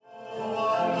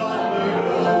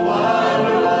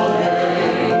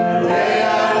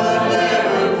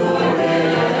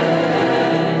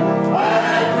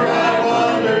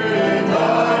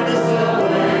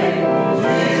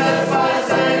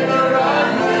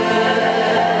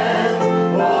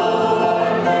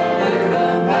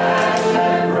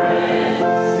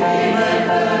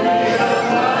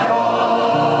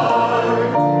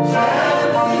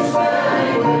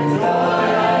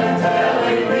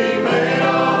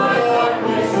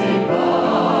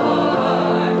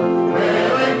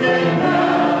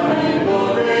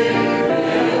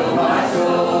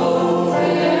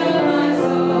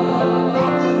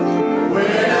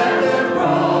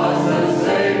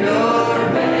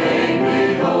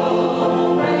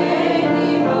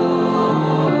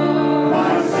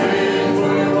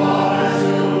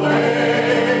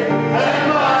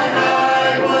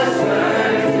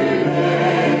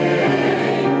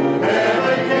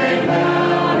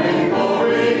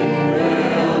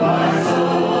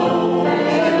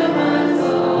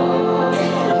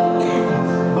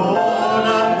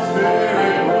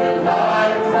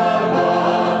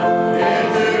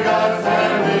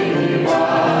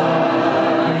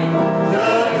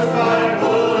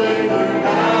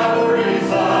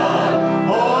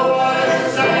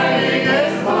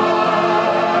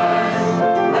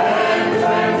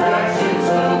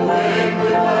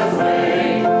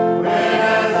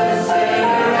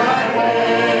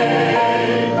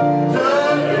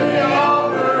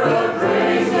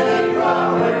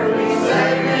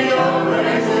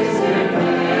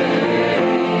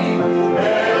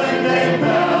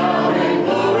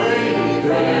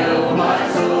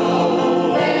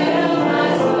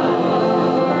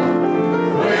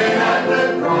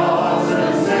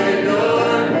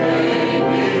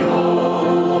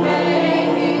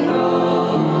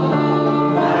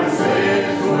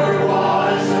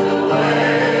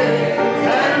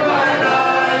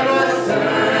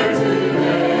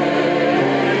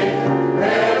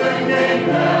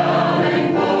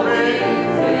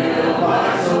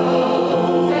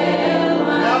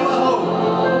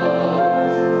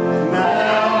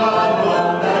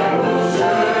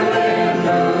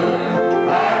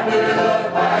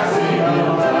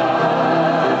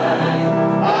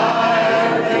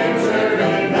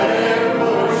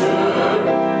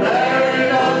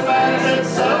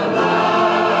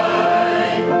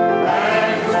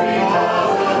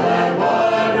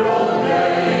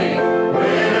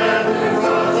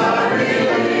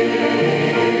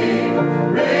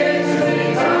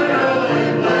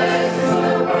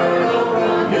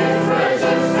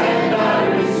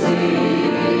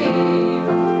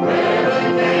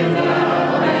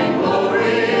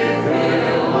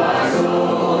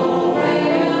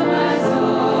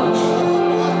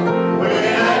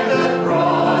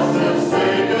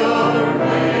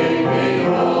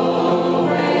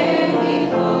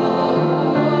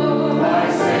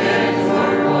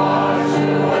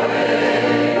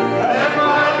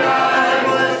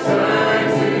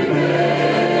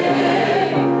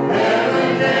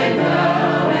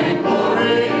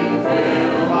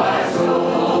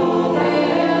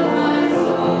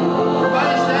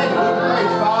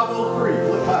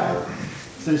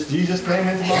just came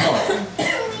into my heart.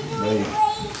 Amen.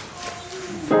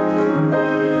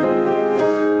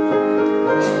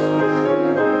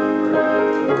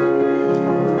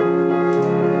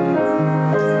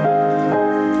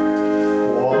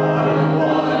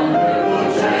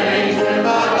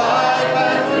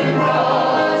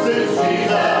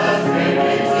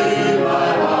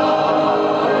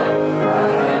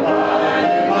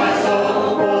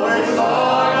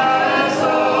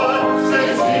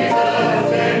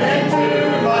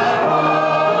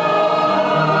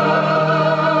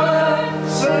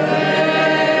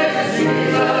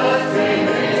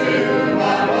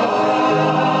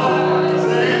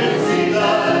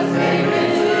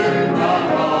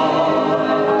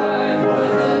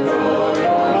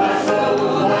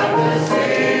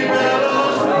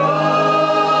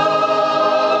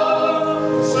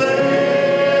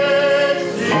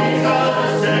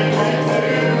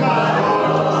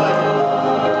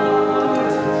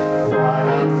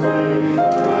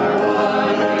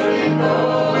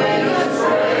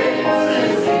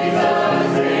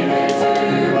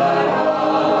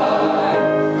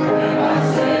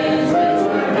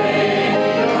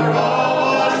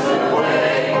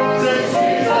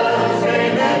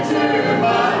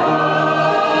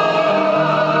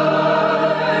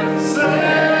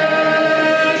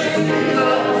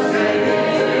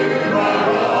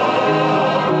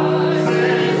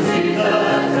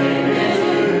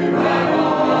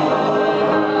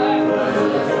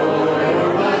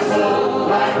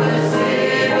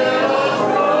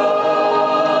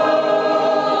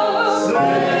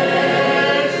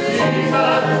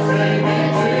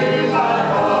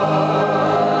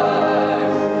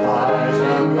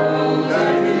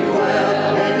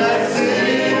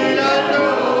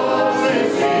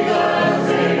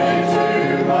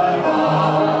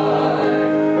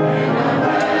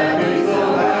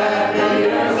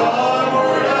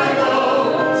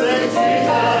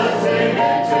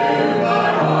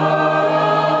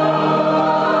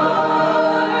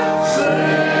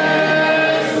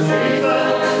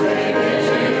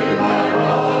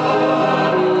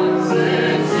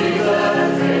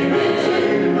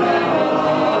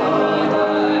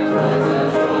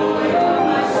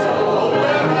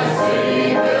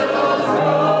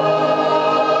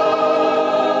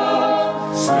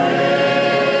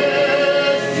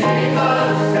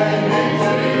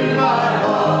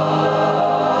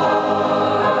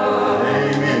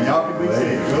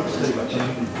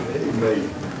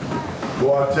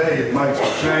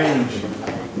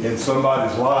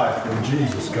 Somebody's life when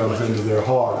Jesus comes into their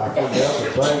heart. I couldn't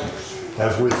help but think,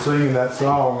 as we're singing that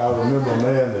song, I remember a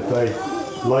man that they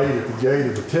laid at the gate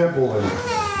of the temple,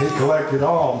 and he collected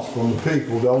alms from the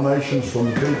people, donations from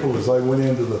the people as they went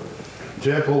into the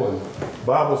temple. And the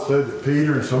Bible said that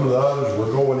Peter and some of the others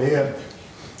were going in,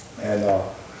 and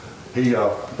he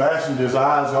fastened his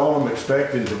eyes on them,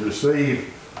 expecting to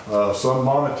receive some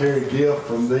monetary gift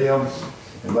from them.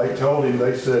 And they told him,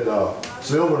 they said,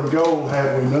 silver and gold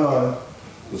have we none,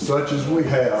 but such as we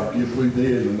have give we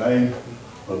thee in the name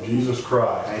of Jesus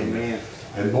Christ. Amen.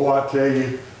 And boy, I tell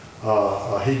you,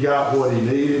 he got what he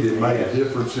needed. It made a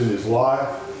difference in his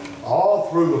life. All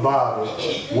through the Bible,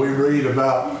 we read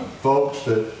about folks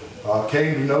that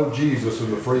came to know Jesus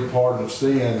and the free pardon of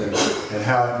sin, and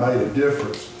how it made a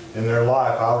difference in their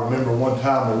life. I remember one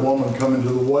time a woman coming to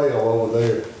the well over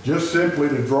there just simply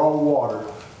to draw water,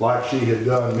 like she had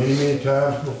done many, many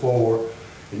times before.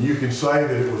 And you can say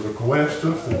that it was a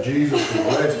coincidence that Jesus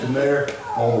was resting there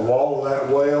on the wall of that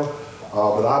well,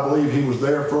 but I believe he was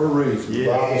there for a reason. The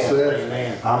Bible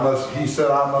says, he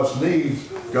said, I must needs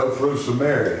go through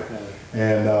Samaria.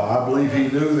 And I believe he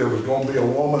knew there was going to be a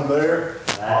woman there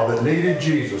that needed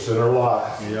Jesus in her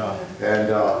life.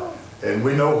 Yeah. And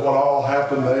we know what all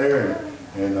happened there,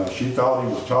 and she thought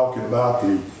he was talking about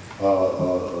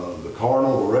the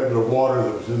carnal, the regular water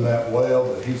that was in that well,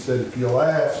 but he said, if you'll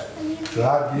ask, that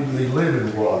I'd give thee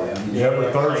living water, and you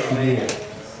never thirst again.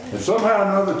 And somehow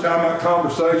another time that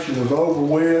conversation was over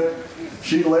with,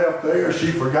 she left there,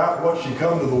 she forgot what she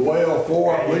come to the well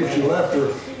for. I believe she left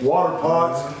her water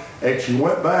pots, and she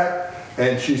went back,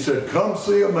 and she said, come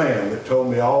see a man that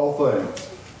told me all things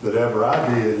that ever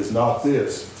I did is not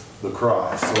this, the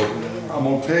Christ. So I'm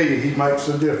going to tell you, he makes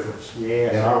a difference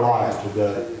in our life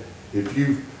today. If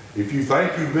you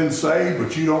think you've been saved,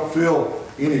 but you don't feel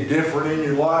any different in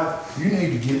your life, you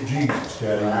need to get Jesus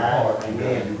out in your heart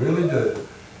today. You really do.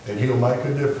 And he'll make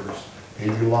a difference in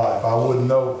your life. I wouldn't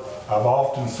know, I've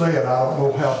often said, I don't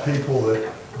know how people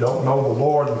that don't know the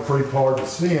Lord and the free pardon of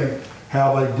sin,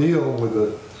 how they deal with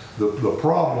the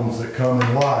problems that come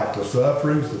in life, the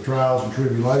sufferings, the trials and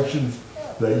tribulations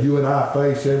that you and I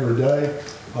face every day.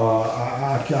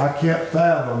 I can't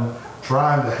fathom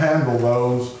trying to handle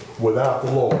those without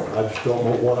the Lord. I just don't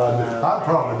know what I'd do. I'd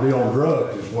probably be on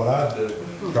drugs is what I'd do,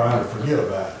 trying to forget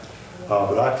about it.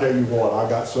 But I tell you what, I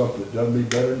got something that does me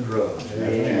better than drugs.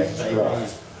 Jesus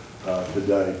Christ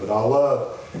today. But I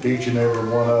love each and every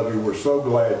one of you. We're so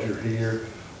glad you're here.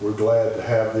 We're glad to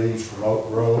have these from Oak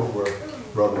Grove, where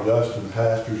Brother Dustin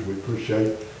pastors. We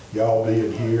appreciate y'all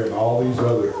being here, and all these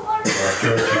other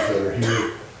churches that are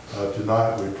here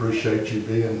tonight. We appreciate you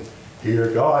being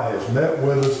here. God has met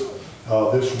with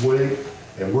us this week,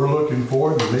 and we're looking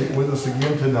forward to meet with us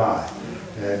again tonight.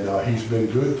 And he's been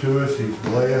good to us. He's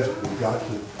blessed. We got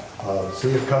to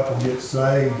see a couple get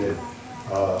saved, and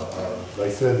they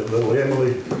said that little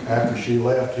Emily, after she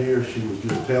left here, she was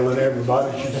just telling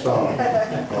everybody she saw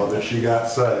that she got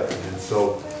saved. And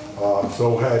so I'm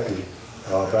so happy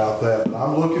about that. But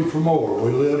I'm looking for more.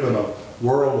 We live in a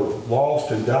world of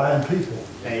lost and dying people.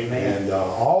 Amen. And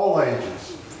all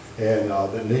ages, and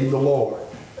that need the Lord.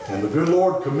 And the good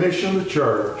Lord commissioned the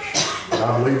church, and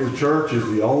I believe the church is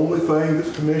the only thing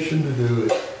that's commissioned to do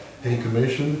it. He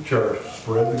commissioned the church to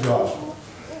spread the gospel.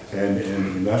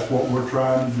 And that's what we're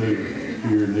trying to do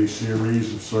here in these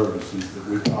series of services that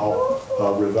we call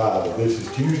Revival. This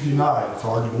is Tuesday night. It's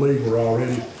hard to believe we're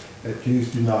already at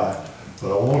Tuesday night.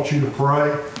 But I want you to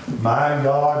pray, mind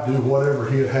God, do whatever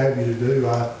He'd have you to do.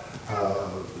 The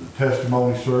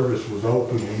testimony service was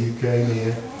open when you came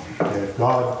in. And if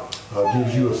God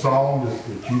gives you a song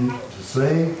that you to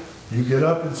sing, you get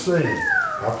up and sing.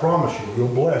 I promise you,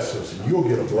 you'll bless us, and you'll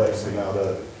get a blessing out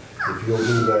of it if you'll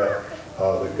do that.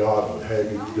 That God would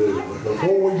have you to do. But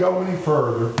before we go any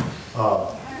further,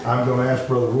 I'm going to ask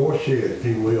Brother Royce, if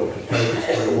he will, to take us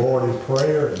to the Lord in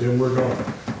prayer, and then we're going to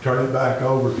turn it back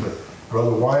over to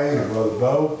Brother Wayne and Brother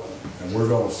Beau, and we're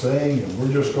going to sing, and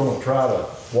we're just going to try to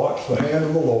watch the hand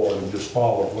of the Lord and just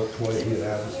follow which way He'd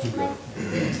have us to go.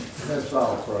 Let's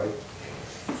all pray.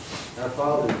 Our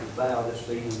Father, we bow this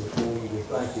evening before you. We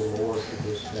thank you, Lord, for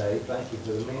this day. Thank you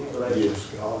for the many blessings,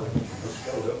 God, that you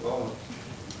bestowed upon us.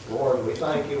 Lord, we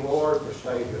thank you, Lord, for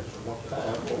saving us from one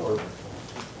time, Lord.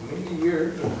 Many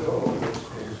years ago, it's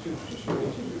just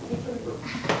whatever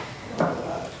our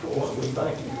lives, Lord. We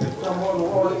thank you for someone,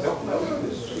 Lord, that don't know you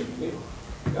this evening.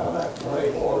 God, I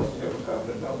pray, Lord, that they'll come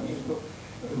to know you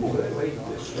before they leave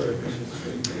this service this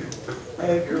evening.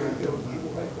 Have your will,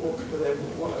 Lord, for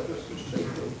every one of us this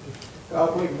evening.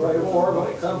 God, we pray, Lord,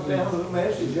 when it comes down to the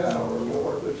message hour,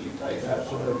 Lord, that you take that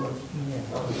servant.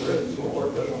 I'm ready,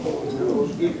 Lord, that the Holy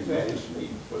Ghost give you that is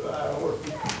needed for the hour.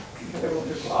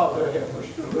 Heavenly Father, help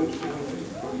us to listen and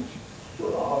preach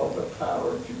with all the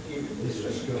power that you give you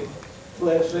this evening.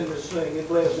 Bless in the singing,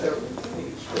 bless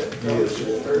everything that's done in this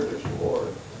service, Lord.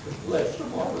 Bless the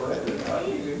moderator, I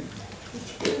give you the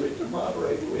Spirit to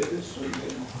moderate with this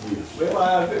evening.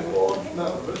 Realize that, Lord,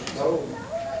 none of us know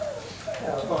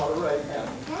how to moderate, how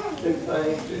to do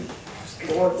things. And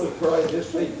Lord, we pray this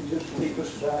evening, just keep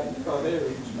us back from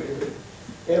every spirit.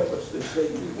 Help us this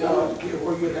evening, God, to get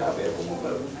where you'd have everyone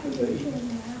of us to be.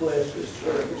 Bless this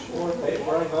service, Lord. May it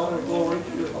bring honor and glory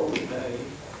to your holy name.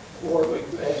 Lord, we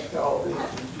ask all this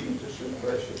in Jesus'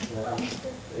 precious name.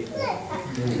 Amen.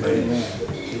 Amen.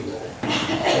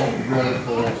 Thank you,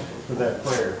 brother, for that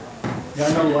prayer. Yeah, I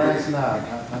know last night,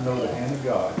 I know the hand of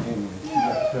God came in. She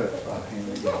got touched by the hand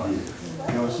of God.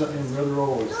 You know, it's something Brother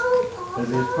Royce, as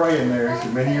he was praying there, he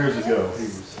said many years ago, he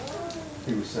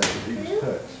was saved. He was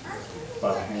touched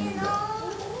by the hand of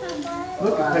God.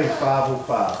 Look at page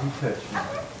 505. He touched me.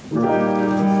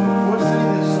 We'll sing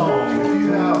this song. If you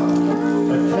have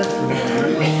a testimony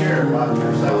you want to share about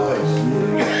your salvation,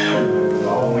 by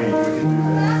all means, we can do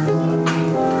that.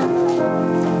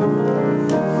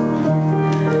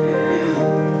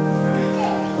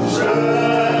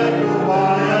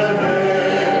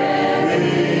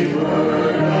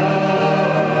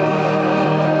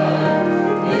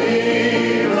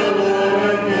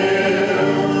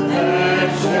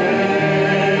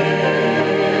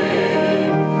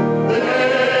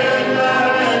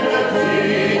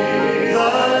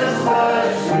 Jesus,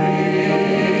 my sweet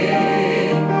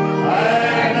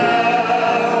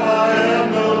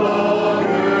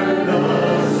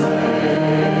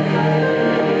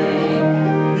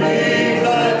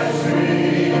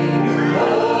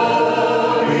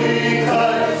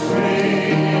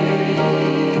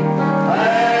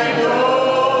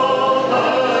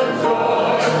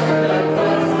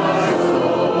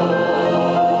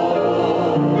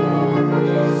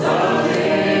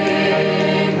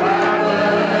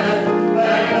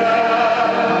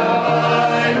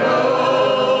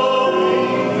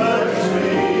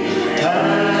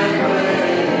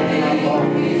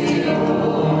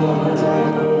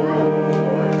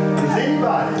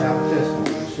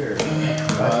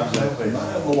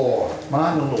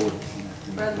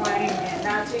in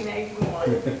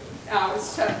 1981. I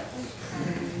was tough.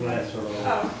 Bless her,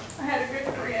 Lord. I had a good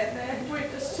friend that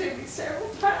witnessed to me several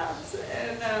times,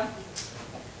 and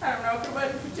I don't know if it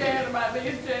wasn't for jail, I might be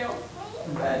in jail,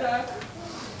 but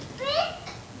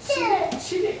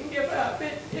she didn't give up.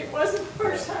 It wasn't the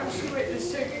first time she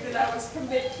witnessed to me that I was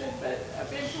convicted, but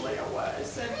eventually I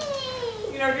was. And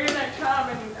you know, during that time,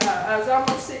 and I was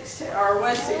almost 16, or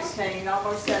was 16,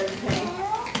 almost 17,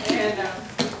 and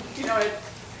you know, at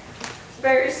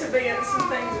various events and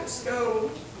things at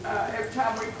school, every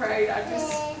time we prayed, it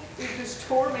just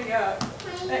tore me up.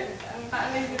 And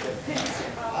I needed a peace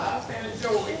in my life and a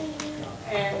joy,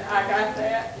 and I got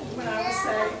that when I was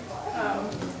saved.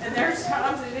 And there's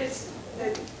times that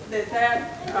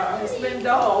has been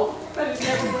dulled, but it's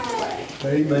never went away.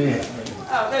 Amen.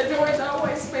 That joy's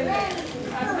always been there.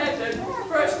 I've had to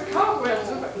brush the cobwebs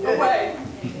away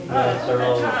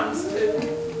at times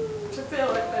to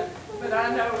feel it, but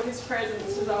I know His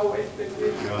presence has always been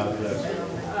with me. God bless you.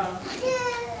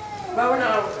 Beau and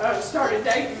I started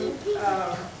dating in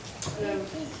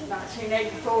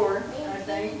 1984, I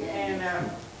think,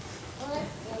 and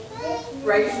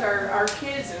raised our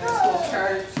kids in this little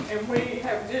church, and we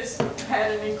have just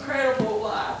had an incredible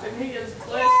life, and He has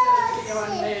blessed us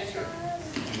beyond measure.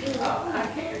 I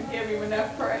can't give Him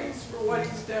enough praise for what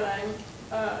He's done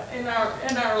in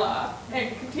our life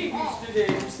and continues to do.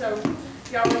 So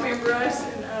y'all remember us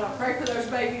and pray for those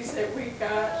babies that we've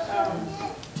got.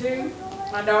 Two.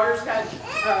 My daughter's got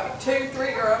 2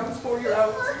 3-year-olds,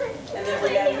 4-year-olds, and then we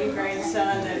got a new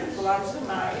grandson that belongs to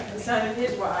my son and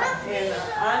his wife. And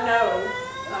I know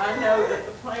that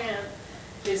the plan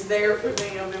is there for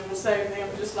them and will save them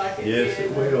just like it Yes,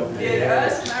 did, it will. did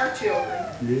us and our children.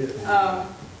 Yeah.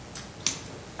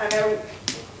 I know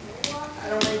I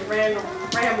don't need to ramble,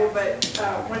 but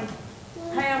when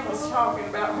Pam was talking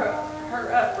about her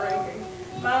upbringing,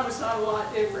 mine was not a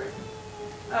lot different.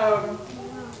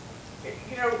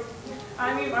 You know,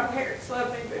 I knew my parents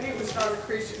loved me, but it was not a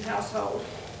Christian household.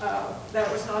 That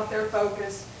was not their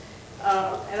focus.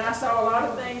 And I saw a lot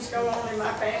of things go on in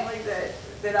my family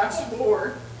that I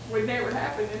swore would never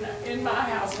happen in my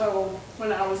household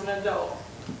when I was an adult.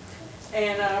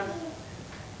 And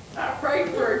I prayed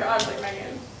for a godly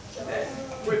man that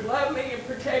would love me and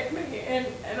protect me, and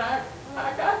I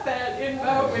got that in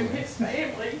Beau and his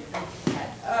family.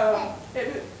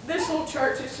 This little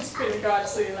church has just been a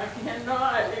godsend. I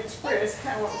cannot express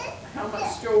how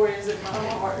much joy is in my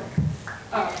heart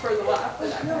for the life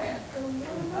that I've had.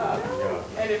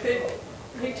 And if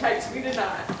He takes me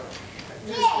tonight,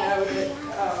 just know that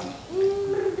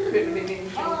couldn't be anything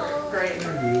greater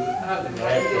than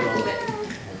what He did today.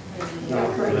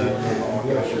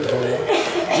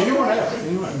 Anyone else?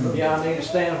 Yeah, I need to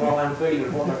stand while I'm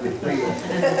feeling what I can feel.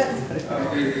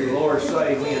 The Lord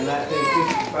saved me in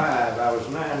 1955. I was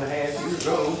 9.5 years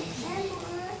old.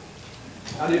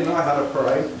 I didn't know how to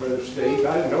pray, Brother Steve.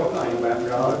 I didn't know a thing about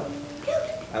God.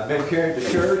 I've been carried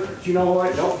to church, but you know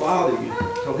what? It don't bother you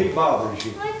till He bothers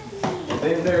you. And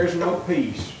then there's no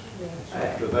peace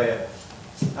after that.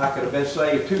 I could have been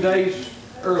saved 2 days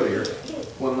earlier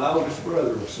when my oldest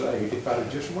brother was saved if I'd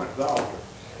have just went to the altar.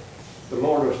 The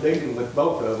Lord was dealing with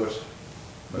both of us,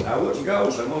 but I wouldn't go.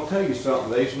 So I'm going to tell you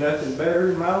something. There's nothing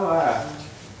better in my life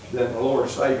than the Lord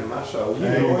saving my soul. You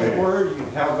can go anywhere, you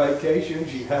can have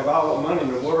vacations, you can have all the money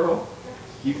in the world,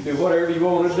 you can do whatever you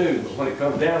want to do, but when it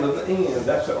comes down to the end,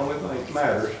 that's the only thing that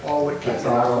matters. All that keeps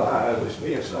our lives is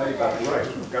being saved by the grace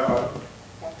of God.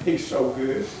 He's so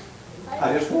good.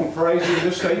 I just want to praise Him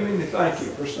this evening and thank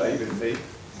Him for saving me.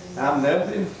 I'm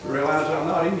nothing, realize I'm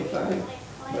not anything,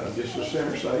 but I'm just a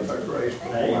sinner saved by grace.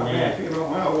 I'm happy and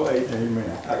on my way.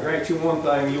 Amen. I grant you one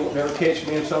thing, you won't never catch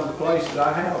me in some of the places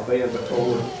I have been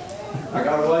before. I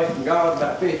got away from God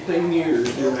about 15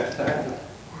 years during that time,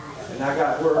 and I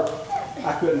got where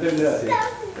I couldn't do nothing.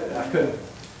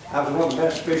 I was one of the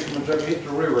best fishermen ever hit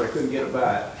the river. I couldn't get a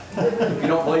bite. If you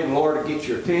don't believe the Lord to get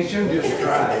your attention, just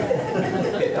try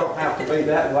it. It don't have to be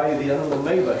that way the other than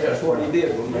me, but that's what He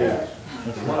did with me.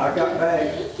 When I got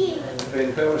back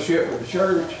in fellowship with the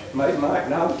church, made my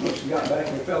acknowledgments and got back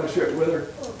in fellowship with her,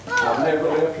 I've never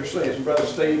left her since. And Brother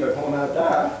Steve, if when I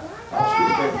die, I'll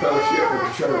still be in fellowship with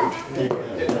the church.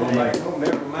 It don't make no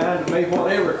never mind to me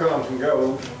whatever comes and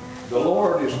goes. The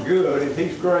Lord is good and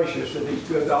He's gracious and He's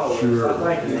good to all of us. Sure. I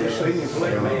thank You this evening for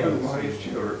letting me in one of His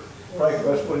children. Pray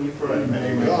for us when you pray.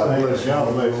 Amen. God bless you.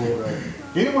 God bless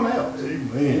you. Anyone else?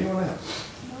 Amen. Anyone else?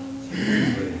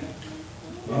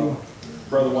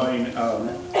 Brother Wayne,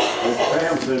 as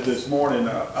Pam said this morning,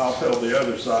 I'll tell the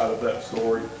other side of that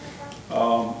story.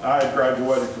 I had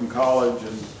graduated from college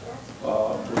and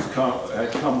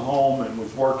had come home and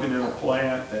was working in a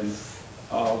plant, and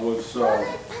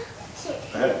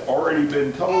had already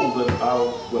been told that I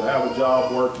would have a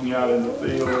job working out in the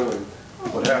field and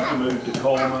would have to move to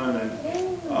Coleman. And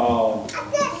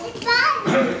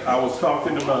I was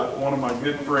talking about one of my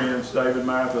good friends, David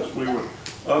Mathis. We were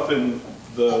up in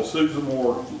the Susan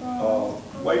Moore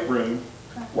weight room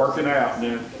working out, and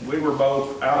then we were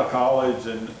both out of college,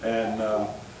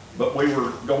 but we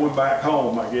were going back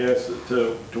home, I guess,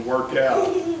 to work out.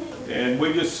 And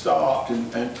we just stopped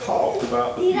and talked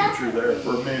about the future there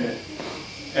for a minute.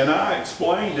 And I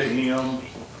explained to him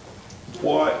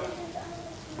what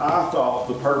I thought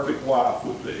the perfect wife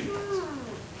would be.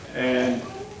 And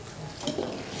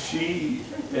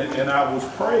I was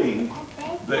praying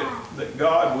that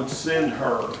God would send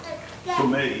her to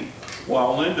me,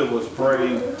 while Linda was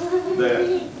praying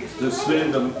to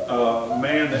send a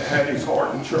man that had his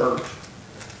heart in church.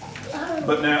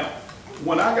 But now,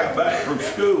 when I got back from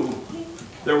school,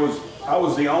 I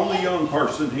was the only young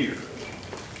person here.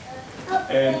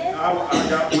 And I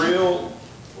got real,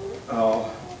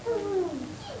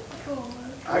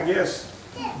 I guess,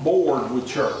 bored with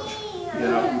church. You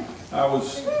know, I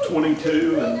was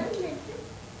 22,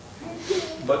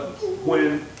 but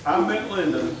when I met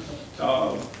Linda,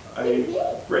 a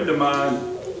friend of mine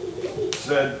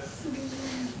said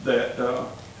that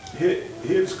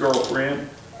his girlfriend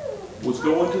was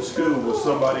going to school with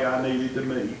somebody I needed to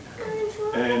meet.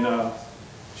 And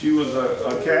she was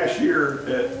a cashier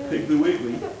at Piggly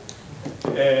Wiggly.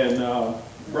 And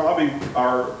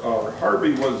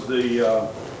Herbie was the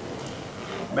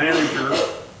manager,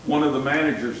 one of the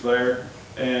managers there.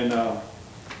 And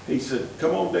he said,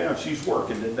 "Come on down, she's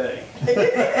working today."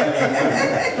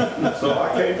 So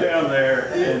I came down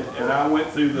there and I went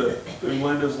through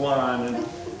Linda's line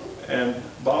and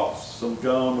bought some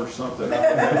gum or something.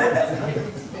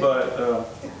 But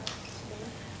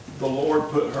the Lord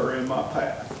put her in my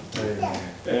path.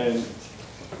 And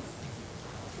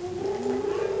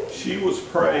she was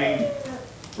praying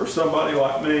for somebody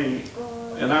like me,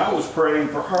 and I was praying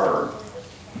for her.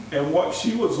 And what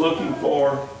she was looking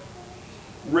for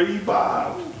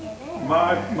revived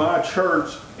my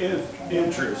church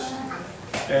interest.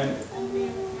 And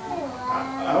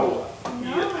I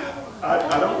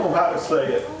don't know how to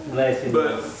say it,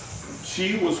 but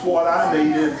she was what I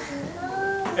needed,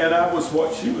 and I was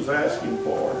what she was asking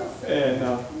for. And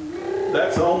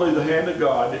that's only the hand of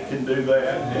God that can do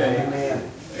that.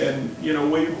 And you know,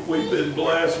 we've been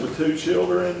blessed with 2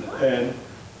 children, and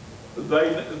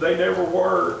they never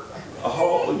were a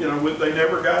whole, you know, they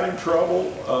never got in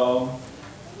trouble.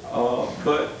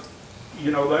 But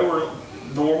you know, they were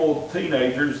normal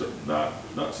teenagers. Not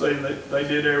saying that they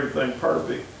did everything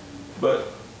perfect, but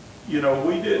you know,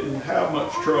 we didn't have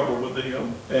much trouble with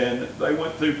them. And they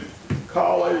went through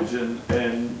college, and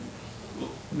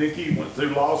Nikki went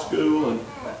through law school, and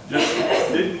just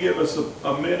didn't give us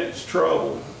a minute's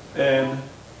trouble. And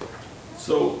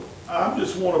so I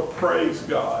just want to praise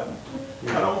God.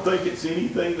 I don't think it's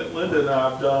anything that Linda and I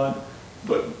have done,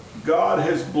 but God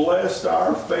has blessed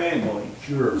our family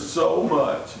so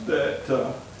much that,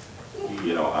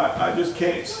 you know, I just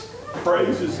can't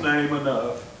praise His name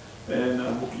enough. And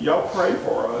y'all pray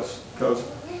for us, because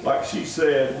like she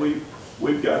said,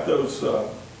 we've got those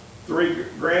 3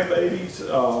 grandbabies.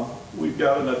 We've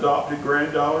got an adopted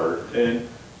granddaughter and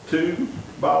 2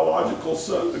 biological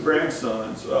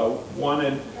grandsons. One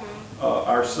in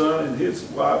our son and his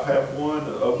wife have one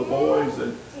of the boys,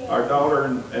 and our daughter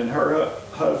and her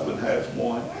husband has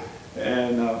one.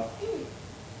 And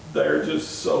they're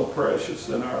just so precious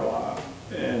in our life.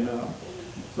 And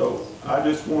so I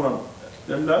just want to,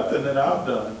 there's nothing that I've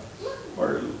done,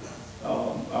 or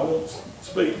I won't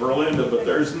speak for Linda, but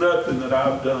there's nothing that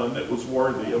I've done that was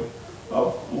worthy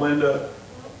of Linda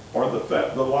or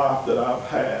the life that I've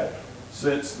had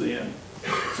since then,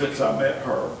 since I met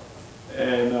her.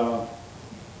 And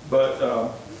but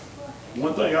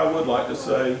one thing I would like to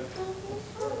say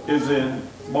is, in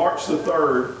March the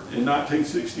 3rd in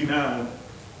 1969,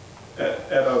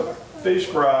 at a fish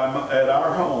fry at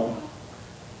our home,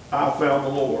 I found the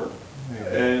Lord.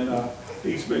 And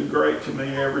He's been great to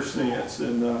me ever since.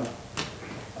 And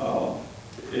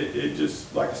it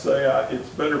just, like I say, it's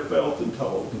better felt than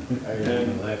told.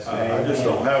 And I just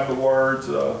don't have the words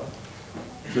to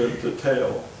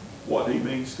tell what He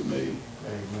means to me.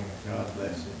 Amen. God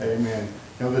bless you. Amen.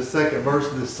 You know, the second verse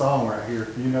of this song right here,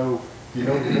 if you know the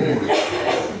Lord,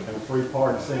 and a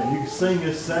 3-part sing, you can sing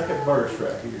this second verse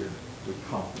right here with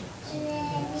confidence.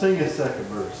 Sing this second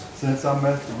verse. Since I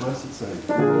met the blessed Savior.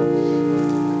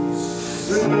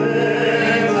 Since I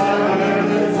met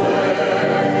the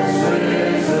blessed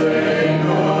Savior,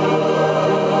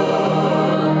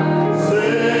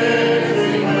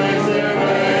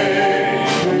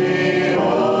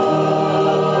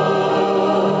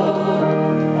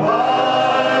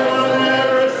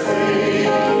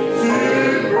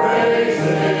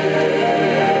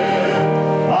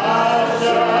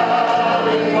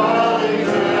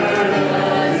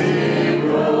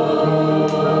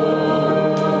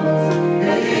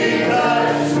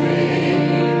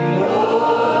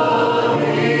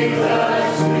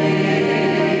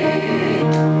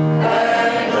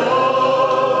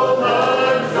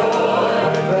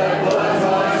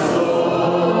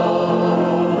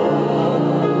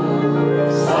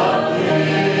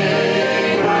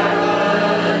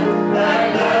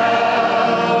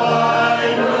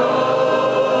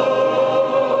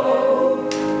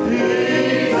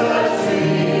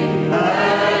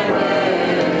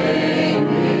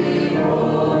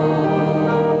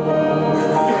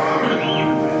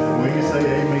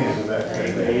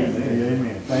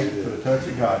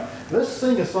 let's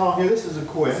sing a song here. This is a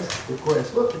request.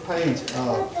 Look at page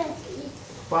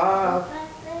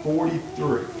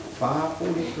 543.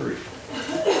 543.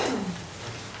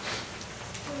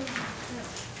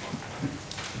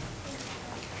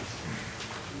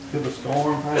 Till the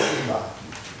storm passes by.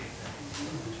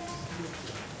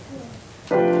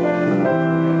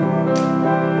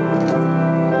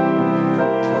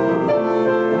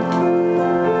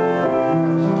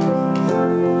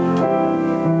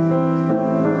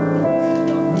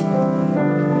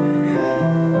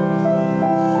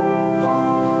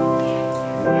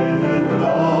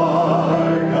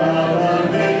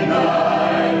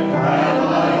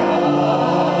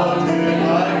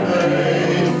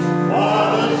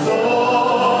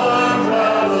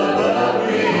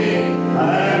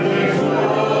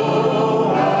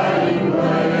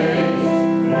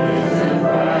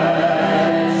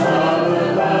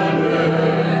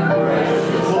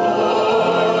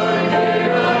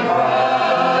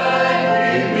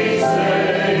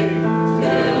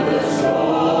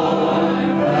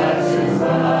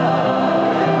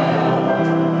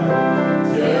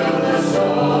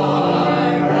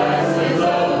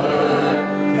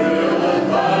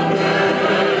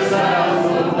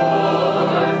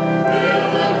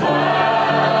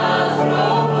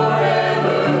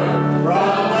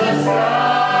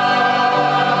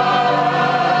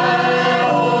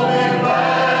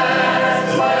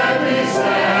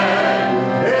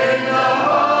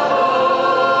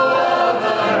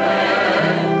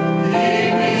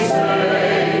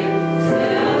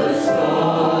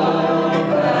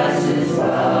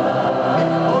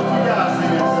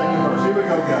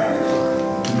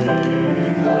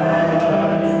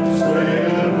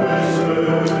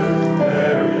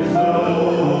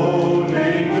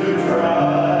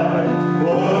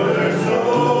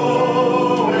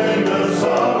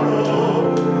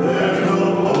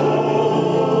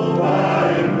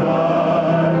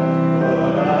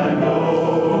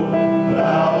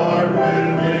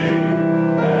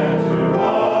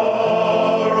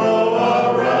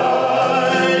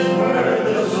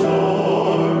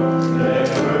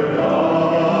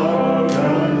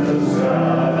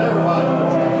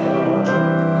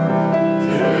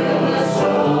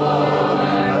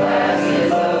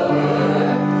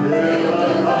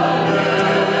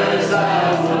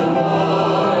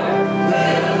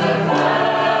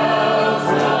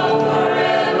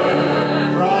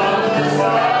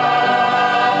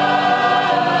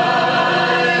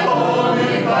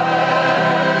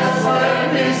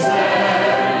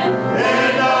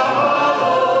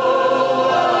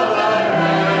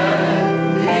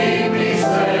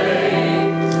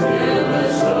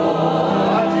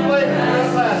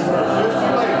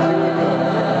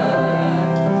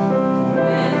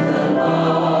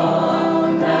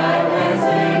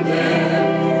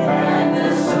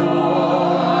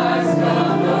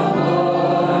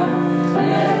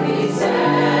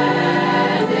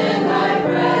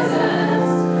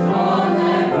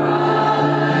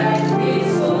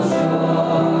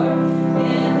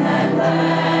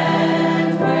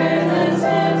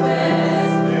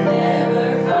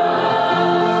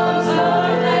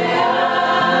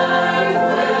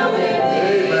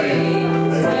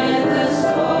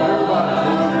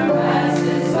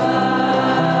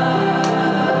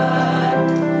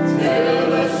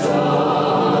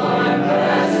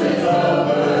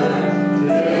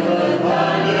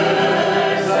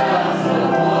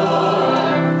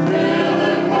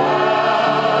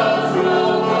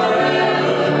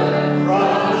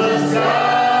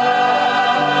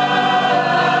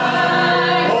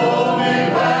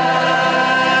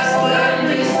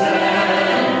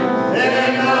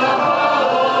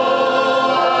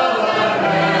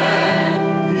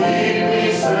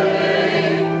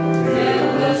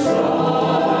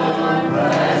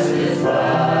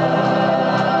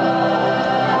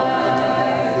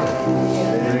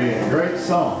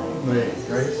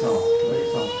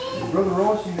 Brother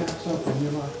Royce, you got something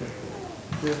you like to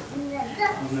share?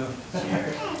 No.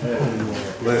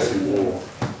 Bless you, Lord.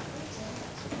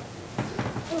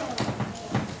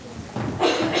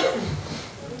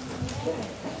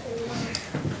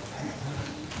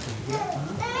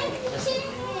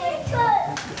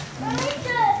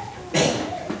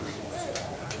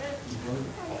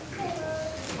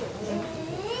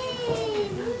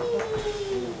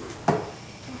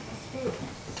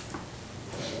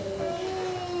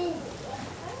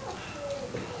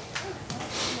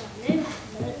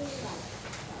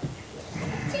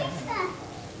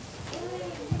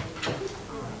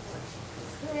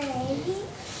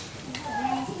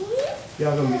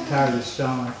 Y'all gonna get tired of this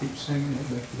song, I keep singing it,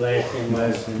 but Bless him,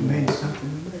 bless it him. means something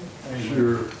to me.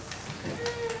 Sure.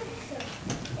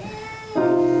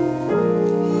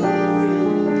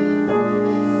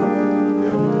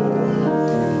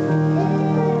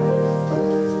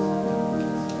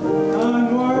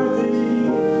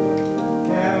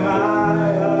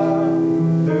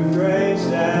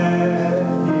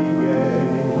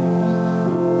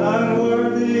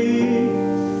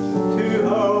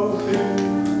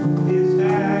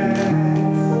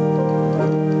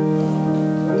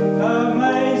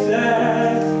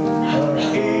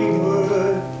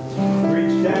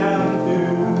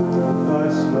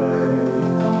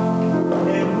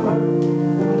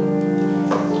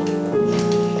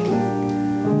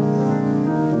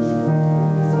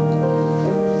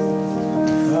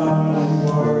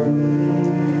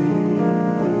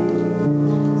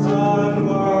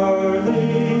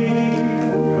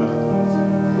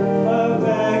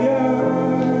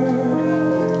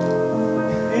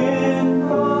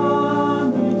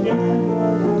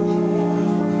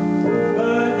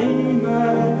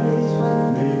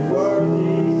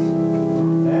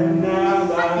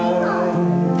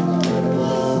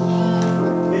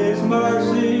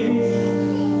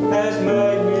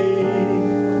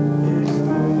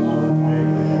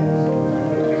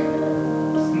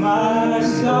 My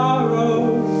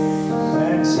sorrow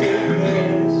and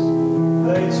sickness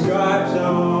laid stripes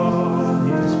on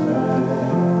his back.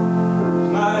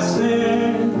 My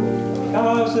sin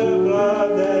caused the blood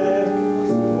that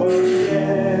was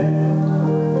shed.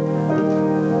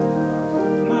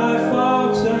 My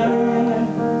faults and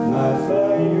my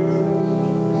failures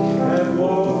have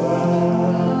woven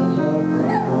a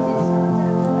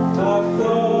crown of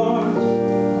thorns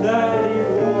that he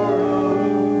wore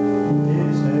on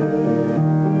his head.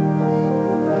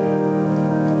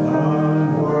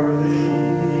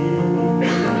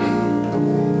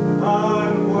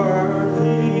 Unworthy,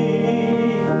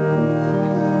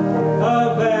 a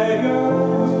beggar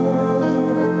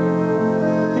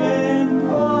in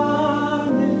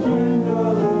bondage and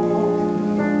alone,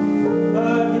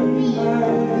 but he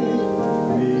made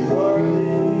me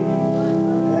worthy,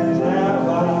 and now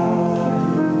by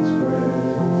his grace,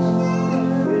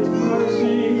 his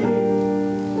mercy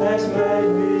has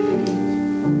made me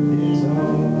his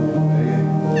own.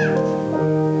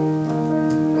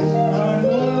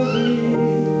 Unworthy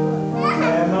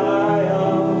am I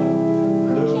of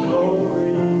the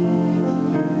glory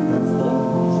to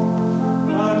perform.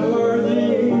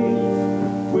 Unworthy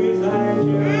with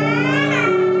angels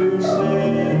to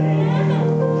sing.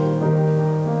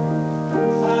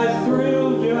 I thrill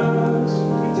just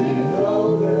to know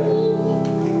that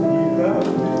he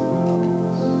loved me.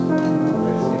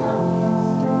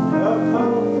 A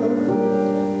comfort,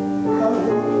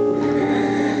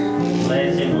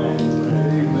 Bless him, Lord.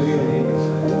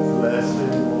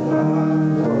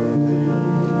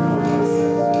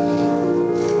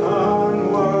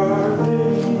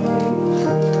 unworthy,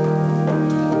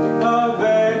 a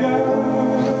beggar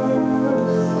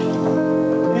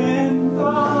in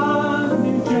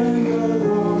bondage and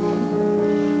alone,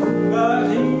 but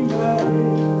he made me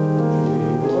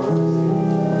worthy,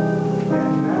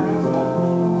 and now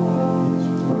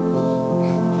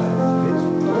his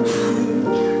mercy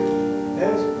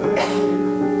has made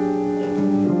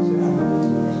me his own.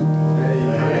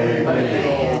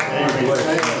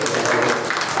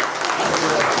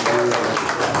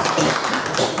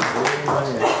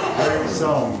 Great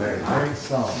song, man. Great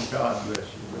song. God bless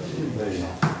you.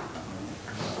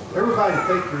 Everybody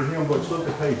take your hymn books, look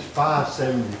at page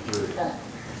 573.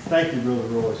 Thank you, Brother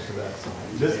Royce, for that song.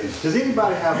 Does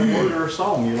anybody have a word or a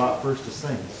song you'd like for us to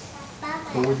sing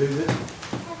before we do this?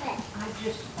 I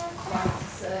just like to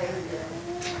say that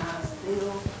I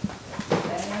still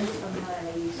stand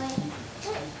amazed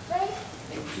that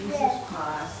Jesus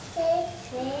Christ, the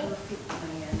perfect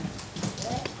man,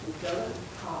 would go to the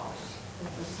cross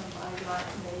for somebody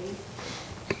like me.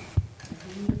 And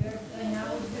he knew everything I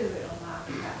would do it on my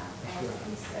behalf after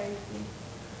he saved me.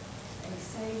 And he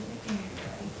saved me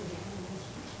anyway.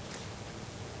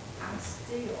 I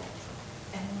still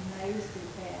am amazed at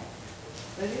that.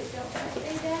 But it don't make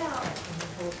me doubt,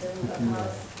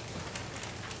 because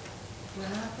when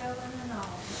I fell in an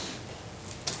altar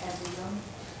as a young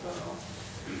girl,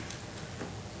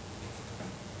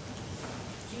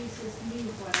 Jesus knew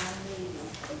what I needed,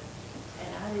 and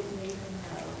I didn't even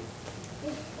know.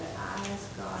 But I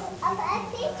asked God to give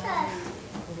me what I needed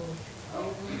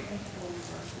over and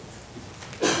over,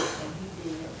 and He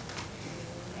did.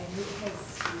 And it has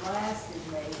lasted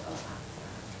me a lifetime.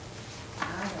 I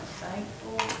am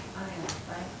thankful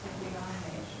beyond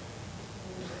measure.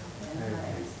 And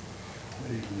amazed.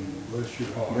 Bless your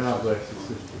heart. God bless you,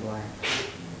 Sister Blanche.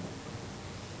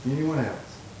 Anyone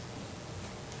else?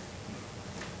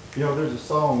 You know, there's a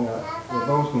song that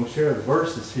Beau's going to share the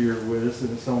verses here with us,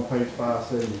 and it's on page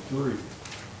 573.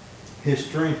 His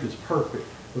strength is perfect.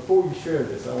 Before you share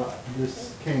this,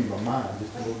 this came to my mind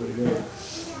just a little bit ago.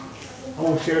 I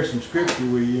want to share some scripture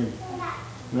with you,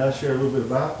 and I'll share a little bit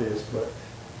about this. But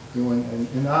you know,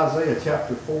 in Isaiah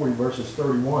chapter 40, verses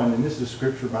 31, and this is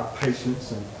scripture about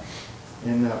patience,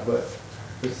 but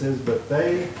it says, "But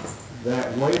they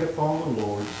that wait upon the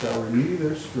Lord shall renew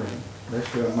their strength. They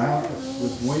shall mount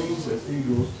with wings as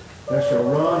eagles. They shall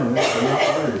run and they shall not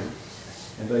weary,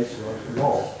 and they shall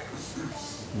walk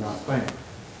and not faint."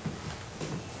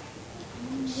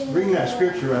 Bring that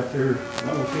scripture right there. I'm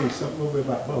going to tell you something a little bit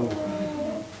about Beau.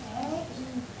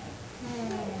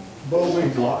 Beau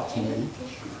means a lot to me.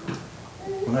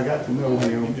 When I got to know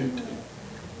him,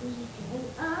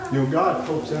 you know, God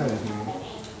puts out of him.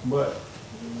 But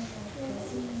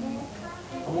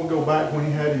I'm going to go back when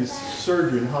he had his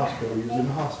surgery in the hospital. He was in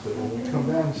the hospital, and we come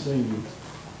down and see him.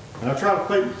 And I try to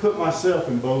put myself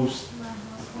in Beau's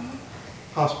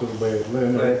hospital bed.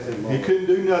 He couldn't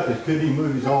do nothing. Couldn't even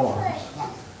move his arms.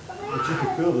 But you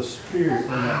could feel the Spirit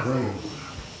in that room.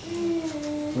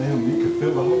 Man, you could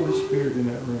feel the Holy Spirit in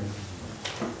that room.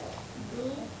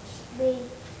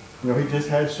 he just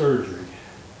had surgery.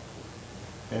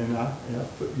 And I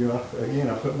put, I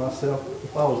put myself,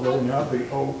 if I was there now, I'd be,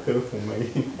 oh, pitiful me.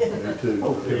 Me too.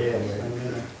 Oh, pitiful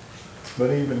me.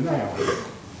 But even now,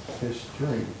 his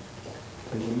strength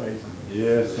is amazing.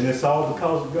 Yes. And it's all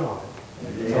because of God.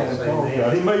 It's all because of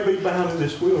God. He may be bound in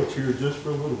this wheelchair just for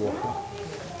a little while.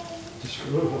 Just for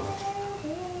a little while.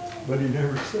 But he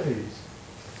never says.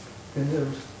 He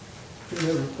never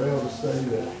failed to say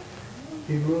that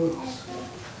he looks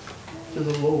to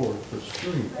the Lord for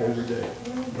strength every day.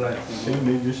 And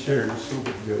he just shared his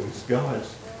story ago. It's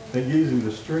God's that gives him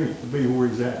the strength to be where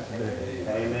he's at today.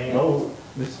 Amen. Oh,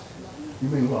 you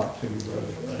mean a lot to me,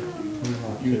 brother.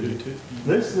 You do too.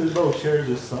 Listen to Beau shares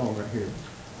this song right here.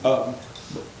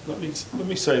 Let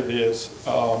me say this.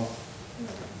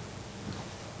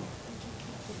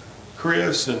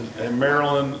 Chris and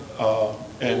Marilyn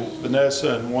and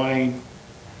Vanessa and Wayne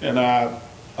and I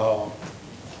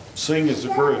sing as a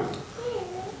group.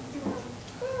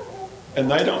 And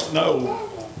they don't know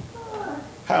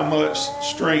how much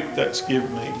strength that's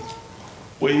given me.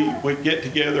 We get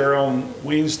together on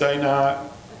Wednesday night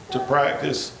to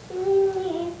practice,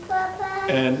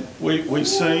 and we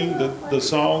sing the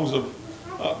songs of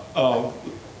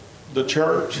the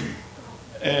church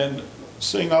and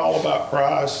sing all about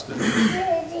Christ. And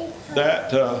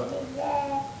that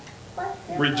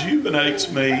rejuvenates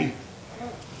me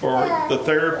for the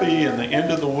therapy and the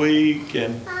end of the week.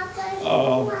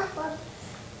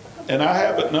 And I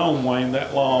haven't known Wayne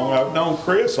that long. I've known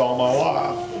Chris all my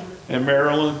life, and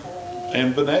Marilyn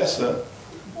and Vanessa,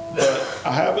 but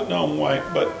I haven't known Wayne.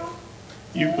 But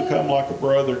you've become like a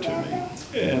brother to me,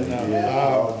 and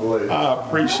I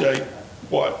appreciate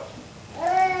what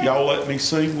y'all let me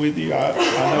sing with you. I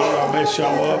know I mess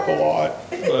y'all up a lot,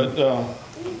 but well,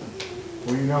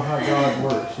 you know how God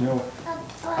works.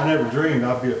 I never dreamed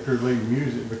I'd be up here leading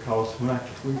music, because when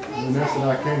Vanessa and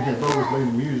I came here, Beau was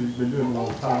leading music, been doing it a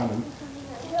long time,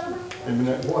 and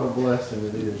what a blessing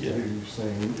it is to hear you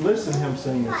sing. Listen to him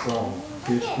sing this song.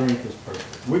 His strength is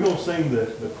perfect. We're going to sing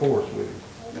the chorus with him.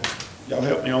 y'all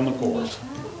help me on the chorus.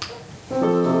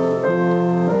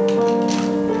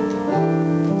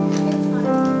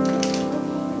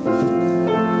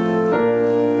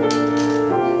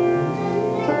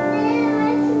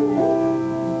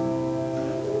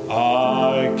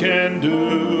 I can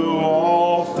do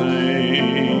all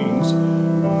things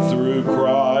through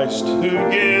Christ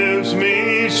who gives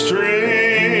me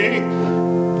strength,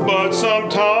 but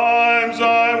sometimes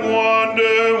I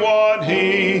wonder what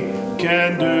he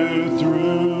can do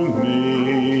through me.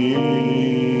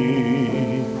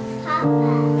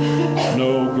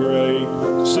 No great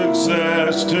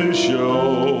success to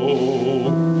show,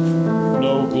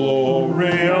 no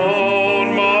glory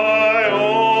on my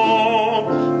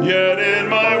own, yet in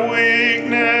my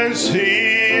weakness he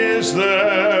is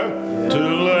there to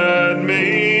let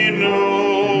me know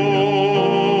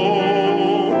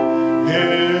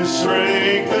his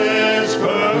strength is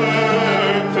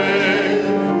perfect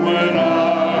when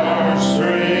our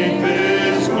strength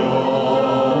is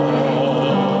gone.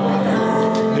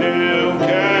 He'll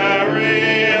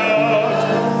carry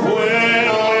us when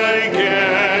we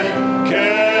can't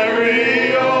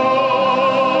carry on.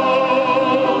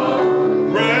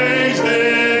 Raised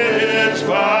in his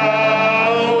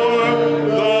power,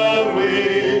 the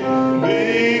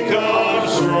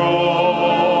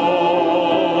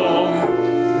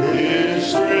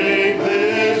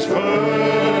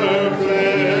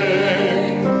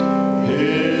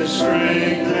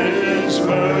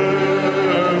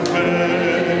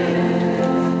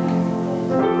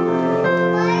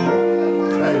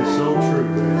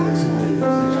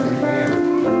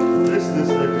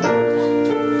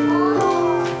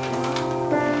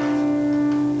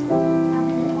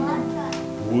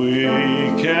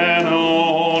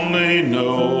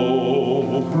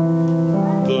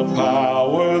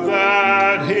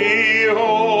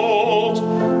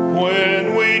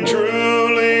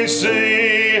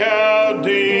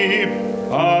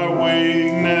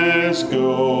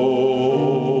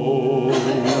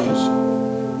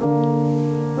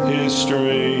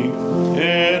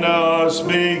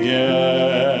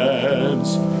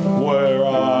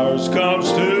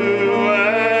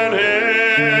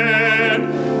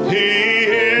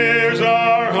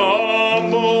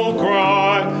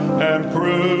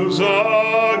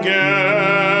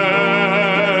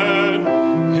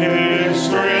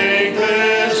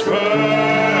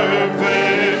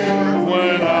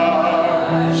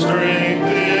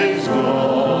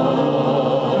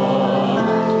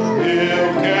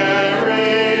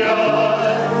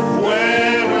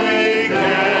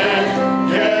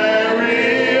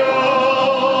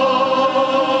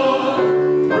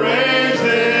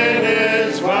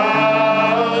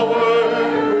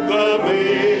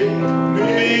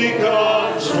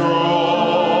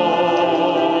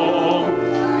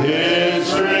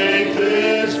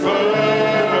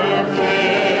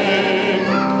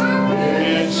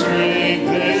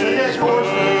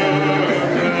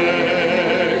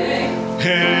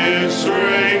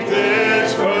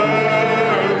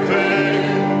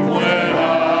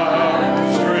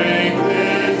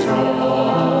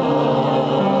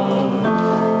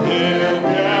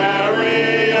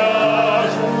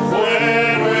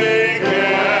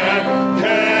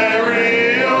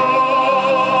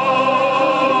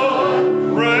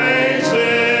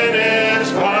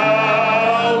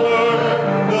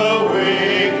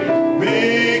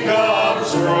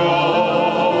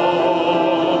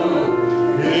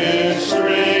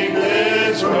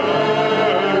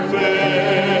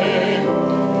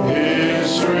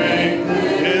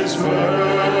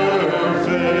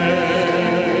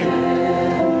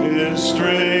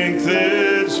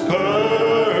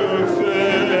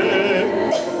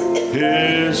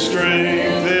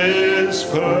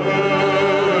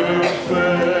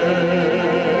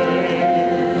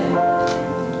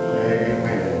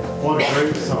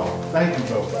Great song. Thank you,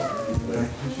 Beau. Thank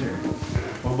you for sharing.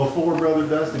 Well, before Brother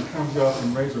Dustin comes up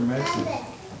and reads a message,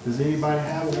 does anybody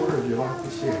have a word you'd like to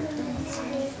share?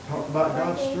 Talk about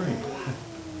God's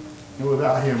strength. And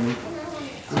without Him, we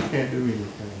can't do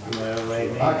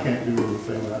anything. I can't do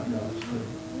anything without God's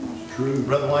strength. True.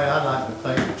 Brother Wayne, I'd like to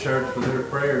thank the church for their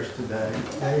prayers today.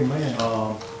 Amen.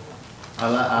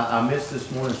 I missed this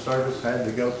morning's service, had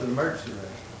to go to the emergency room.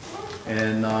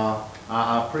 And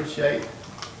I appreciate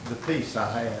the peace I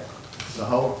had the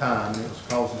whole time. It was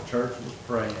because the church was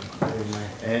praying. Amen.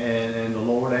 And the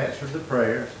Lord answered the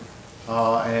prayers.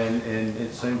 And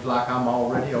it seems like I'm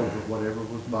already over whatever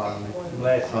was bothering me.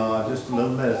 Just a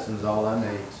little medicine is all I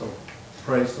need. So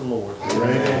praise the Lord.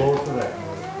 Praise the Lord for that.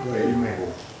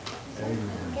 Amen.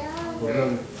 Amen.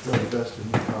 Well, Brother Dustin,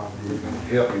 you come.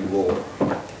 Help you, Lord.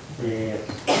 Yeah.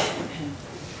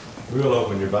 We'll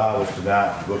open your Bibles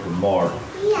tonight to the book of Mark.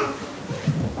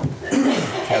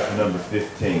 Chapter number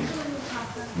 15.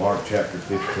 Mark chapter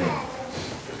 15.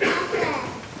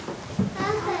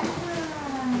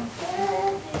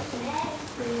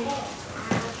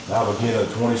 I'll begin at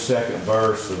the 22nd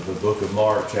verse of the book of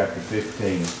Mark chapter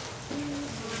 15.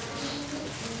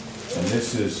 And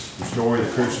this is the story of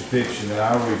the crucifixion, and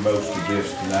I'll read most of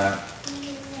this tonight.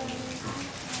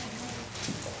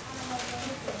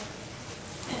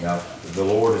 Now, the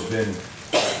Lord has been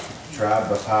tried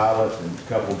by Pilate, and a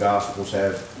couple of Gospels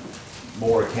have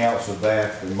more accounts of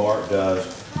that than Mark does.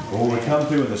 But what we come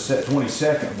to in the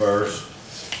 22nd verse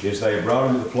is they brought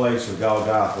him to the place of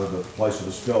Golgotha, the place of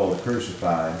the skull, to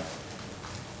crucify him.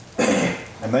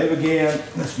 And they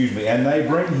and they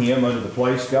bring him unto the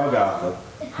place Golgotha,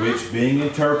 which being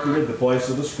interpreted the place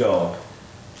of the skull.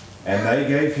 And they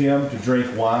gave him to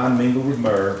drink wine mingled with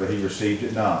myrrh, but he received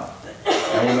it not.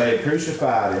 And when they had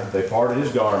crucified him, they parted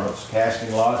his garments,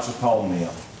 casting lots upon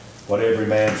them, what every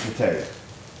man should take.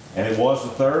 And it was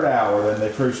the 3rd hour that they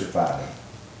crucified him.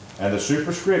 And the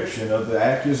superscription of the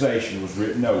accusation was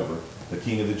written over, the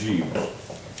King of the Jews.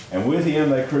 And with him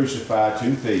they crucified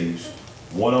 2 thieves,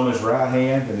 one on his right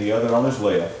hand and the other on his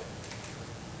left.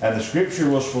 And the scripture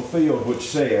was fulfilled which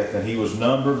saith, and he was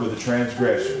numbered with the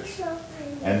transgressors.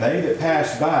 And they that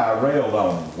passed by railed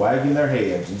on him, wagging their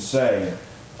heads, and saying,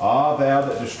 Ah, thou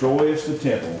that destroyest the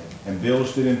temple, and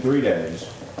buildest it in 3 days,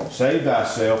 save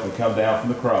thyself and come down from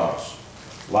the cross.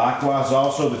 Likewise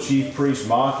also the chief priests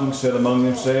mocking said among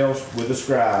themselves with the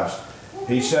scribes,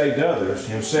 He saved others,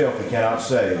 himself he cannot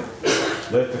save.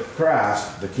 Let the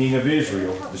Christ, the King of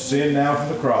Israel, descend now from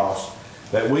the cross,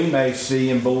 that we may see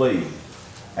and believe.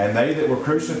 And they that were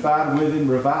crucified with him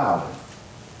reviled him.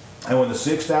 And when the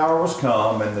 6th hour was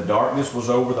come, and the darkness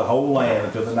was over the whole land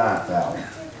until the 9th hour.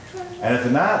 And at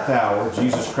the 9th hour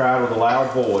Jesus cried with a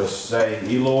loud voice, saying,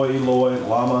 Eloi, Eloi,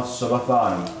 lama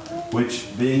sabachthani, which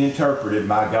being interpreted,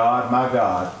 my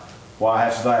God, why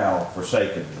hast thou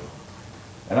forsaken me?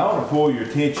 And I want to pull your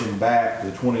attention back to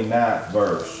the 29th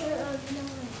verse.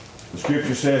 The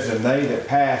scripture says, and they that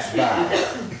passed by.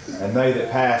 And they that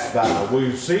passed by.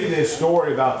 We see this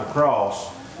story about the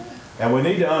cross, and we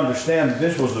need to understand that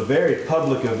this was a very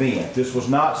public event. This was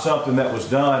not something that was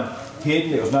done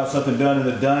hidden. It was not something done in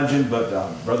the dungeon, but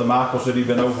Brother Michael said he'd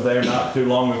been over there not too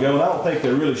long ago, and I don't think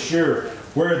they're really sure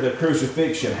where the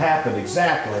crucifixion happened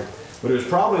exactly, but it was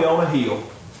probably on a hill,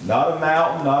 not a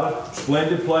mountain, not a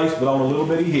splendid place, but on a little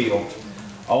bitty hill,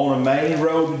 on a main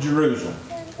road to Jerusalem,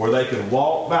 where they could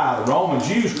walk by. The Roman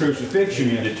Jews' crucifixion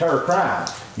to deter crime.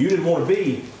 You didn't want to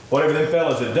be whatever them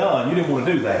fellas had done. You didn't want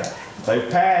to do that. They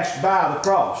passed by the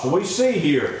cross. So we see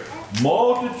here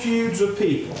multitudes of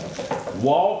people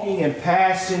walking and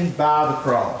passing by the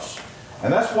cross.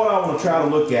 And that's what I want to try to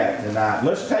look at tonight.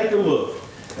 Let's take a look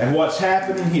at what's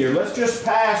happening here. Let's just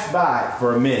pass by it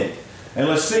for a minute. And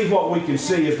let's see what we can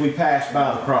see as we pass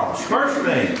by the cross. First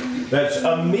thing that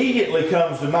immediately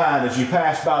comes to mind as you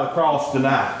pass by the cross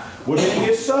tonight would be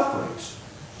his sufferings.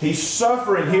 He's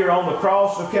suffering here on the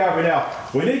cross of Calvary. Now,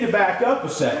 we need to back up a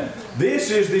second.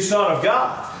 This is the Son of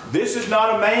God. This is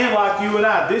not a man like you and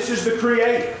I. This is the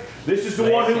Creator. This is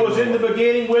the one who was in the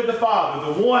beginning with the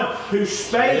Father. The one who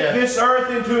spake this earth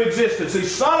into existence. The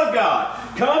Son of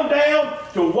God come down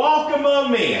to walk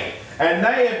among men. And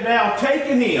they have now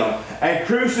taken him and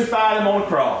crucified him on the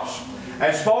cross.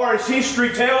 As far as history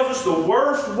tells us, the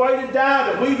worst way to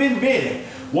die that we've invented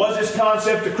was this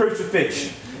concept of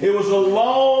crucifixion. It was a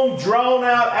long,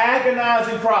 drawn-out,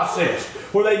 agonizing process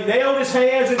where they nailed his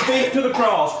hands and feet to the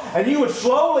cross, and you would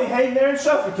slowly hang there and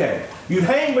suffocate. You'd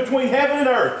hang between heaven and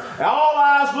earth, all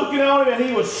eyes looking on him, and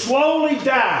he would slowly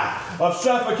die of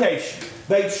suffocation.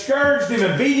 They'd scourged him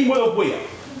and beat him with a whip,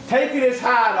 taken his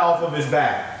hide off of his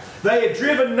back. They had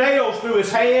driven nails through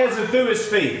his hands and through his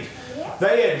feet.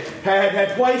 They had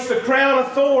placed a crown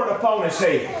of thorn upon his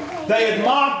head. They had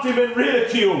mocked him and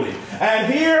ridiculed him.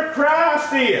 And here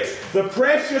Christ is, the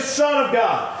precious Son of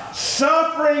God,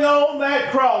 suffering on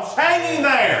that cross, hanging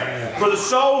there for the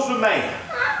souls of man.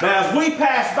 Now, as we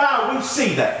pass by, we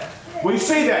see that. We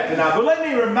see that tonight. But let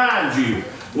me remind you,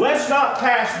 let's not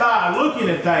pass by looking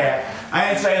at that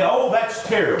and saying, oh, that's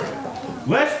terrible.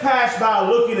 Let's pass by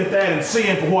looking at that and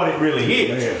seeing for what it really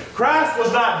is. Christ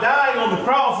was not dying on the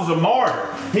cross as a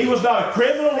martyr. He was not a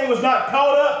criminal. He was not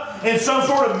caught up in some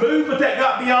sort of movement that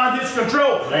got beyond his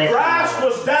control. Christ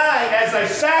was dying as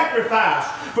a sacrifice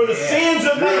for the sins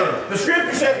of men. The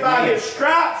Scripture says, by his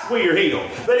stripes we are healed.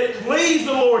 That it pleased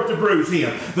the Lord to bruise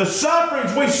him. The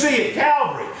sufferings we see at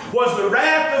Calvary was the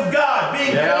wrath of God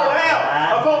being poured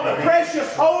out upon the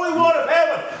precious Holy One of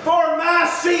heaven for my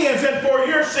sins and for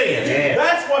your sins.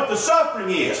 That's what the suffering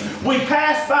is. We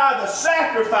pass by the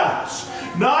sacrifice.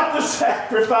 Not the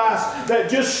sacrifice that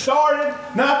just started,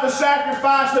 not the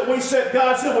sacrifice that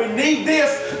God said we need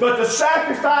this, but the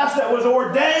sacrifice that was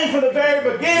ordained from the very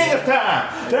beginning of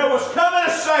time. There was coming a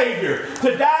Savior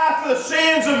to die for the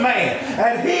sins of man.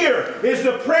 And here is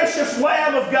the precious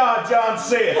Lamb of God, John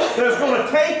said, that's going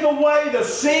to take away the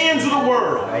sins of the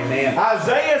world. Amen.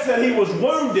 Isaiah said he was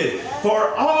wounded for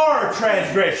our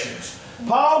transgressions.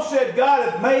 Paul said God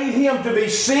hath made him to be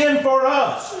sin for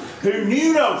us, who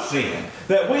knew no sin,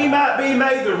 that we might be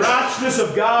made the righteousness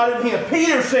of God in him.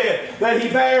 Peter said that he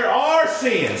bare our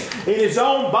sins in his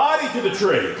own body to the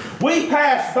tree. We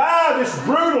pass by this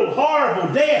brutal,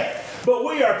 horrible death, but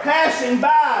we are passing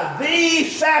by the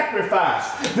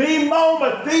sacrifice, the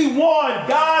moment, the one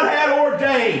God had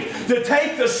ordained to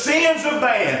take the sins of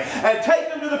man and take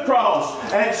them to the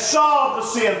cross and solve the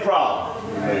sin problem.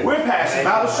 We're passing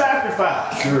by the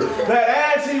sacrifice.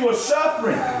 That as he was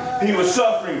suffering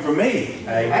for me.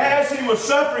 As he was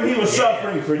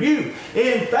suffering for you.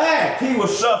 In fact, he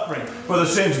was suffering for the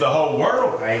sins of the whole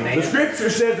world. The Scripture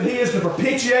says that he is the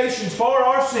propitiation for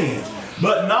our sins.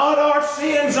 But not our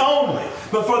sins only,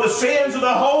 but for the sins of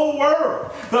the whole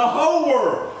world. The whole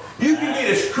world. You can get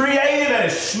as creative and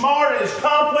as smart and as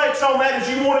complex on that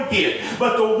as you want to get.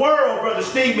 But the world, Brother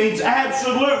Steve, means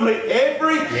absolutely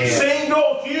every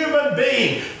single human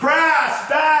being. Christ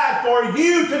died for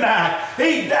you tonight.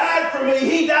 He died for me.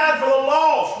 He died for the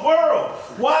lost world.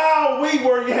 While we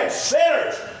were yet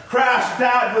sinners, Christ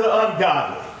died for the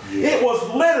ungodly. It was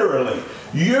literally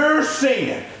your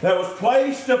sin that was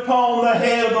placed upon the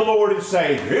head of the Lord and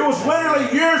Savior. It was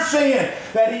literally your sin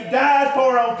that he died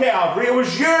for on Calvary. It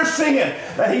was your sin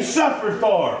that he suffered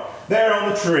for there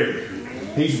on the tree.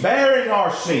 He's bearing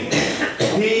our sin.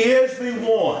 He is the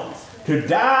one to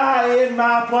die in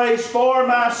my place for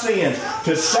my sins,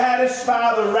 to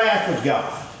satisfy the wrath of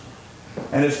God.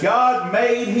 And as God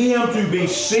made him to be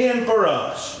sin for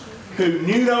us, who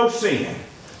knew no sin,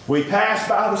 we pass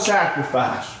by the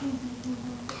sacrifice.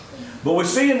 But we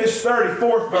see in this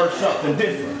 34th verse something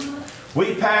different.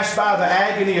 We pass by the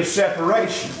agony of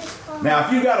separation. Now,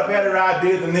 if you got a better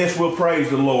idea than this, we'll praise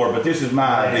the Lord, but this is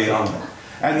my idea on it.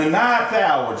 And the 9th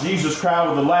hour, Jesus cried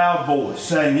with a loud voice,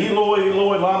 saying, Eloi,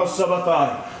 Eloi, lama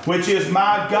sabachthani, which is,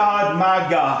 my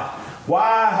God,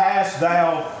 why hast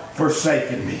thou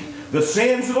forsaken me? The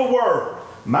sins of the world,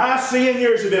 my sin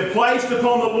years have been placed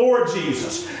upon the Lord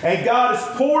Jesus, and God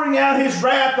is pouring out his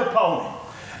wrath upon him.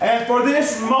 And for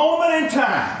this moment in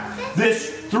time,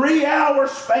 this 3-hour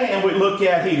span we look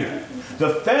at here,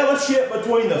 the fellowship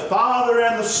between the Father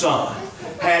and the Son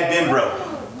had been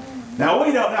broken. Now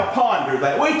we don't now ponder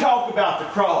that. We talk about the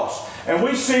cross, and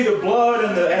we see the blood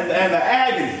and the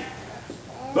agony.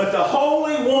 But the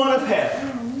Holy One of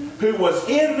Heaven, who was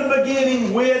in the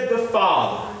beginning with the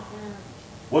Father,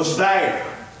 was there,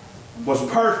 was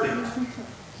perfect,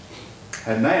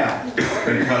 and now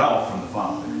been cut off from the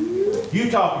Father. You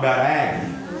talk about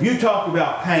agony. You talk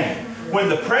about pain. When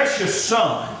the precious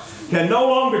Son can no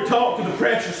longer talk to the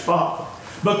precious Father,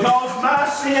 because my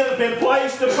sin has been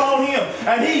placed upon him,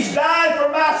 and he's died for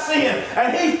my sin,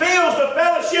 and he feels the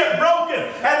fellowship broken,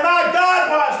 and my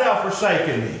God, why hast thou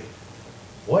forsaken me?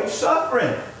 Well, he's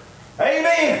suffering.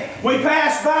 Amen. We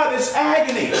pass by this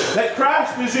agony that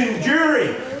Christ is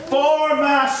enduring for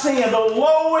my sin, the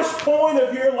lowest point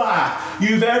of your life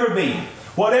you've ever been.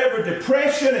 Whatever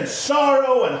depression and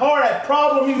sorrow and heart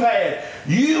problem you've had,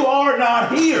 you are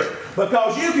not here.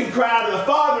 Because you can cry to the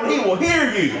Father and he will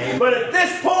hear you. Amen. But at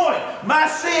this point, my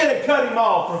sin had cut him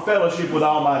off from fellowship with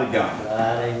Almighty God.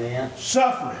 Amen.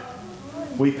 Suffering.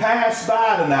 We pass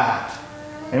by tonight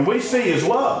and we see his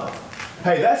love.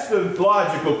 Hey, that's the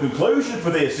logical conclusion for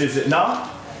this, is it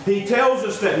not? He tells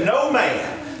us that no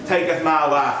man taketh my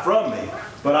life from me,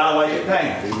 but I lay it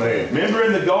down. Amen. Remember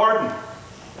in the garden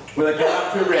where they come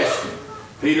out to arrest him?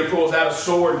 Peter pulls out a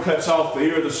sword and cuts off the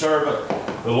ear of the servant.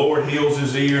 The Lord heals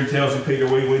his ear and tells him, Peter,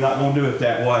 we're not going to do it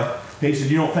that way. He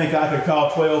said, you don't think I could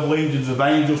call 12 legions of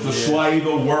angels to slay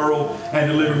the world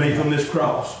and deliver me from this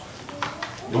cross?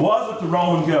 It wasn't the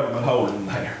Roman government holding him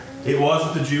there. It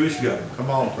wasn't the Jewish government.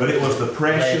 Come on. But it was the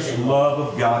precious love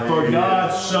of God. For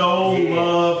God so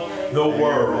loved the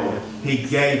world, He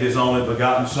gave His only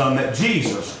begotten Son, that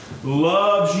Jesus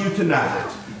loves you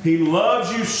tonight. He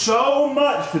loves you so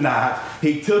much tonight,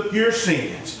 He took your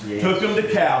sins, took them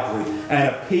to Calvary,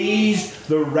 and appeased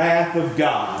the wrath of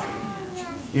God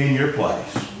in your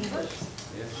place.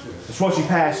 That's what you're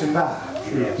passing by.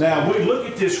 Now, we look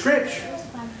at this scripture,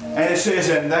 and it says,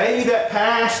 and they that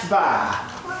passed by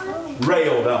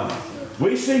railed on him.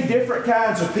 We see different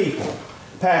kinds of people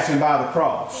passing by the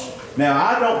cross. Now,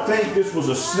 I don't think this was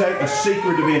a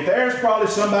secret event. There's probably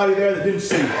somebody there that didn't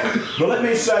see it. But let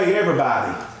me say,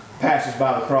 everybody passes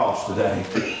by the cross today.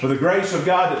 For the grace of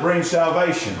God that brings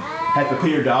salvation hath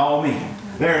appeared to all men.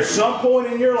 There is some point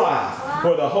in your life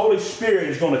where the Holy Spirit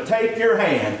is going to take your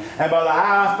hand and by the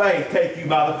eye of faith take you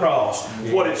by the cross.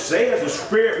 What it says, the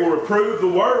Spirit will reprove the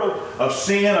world of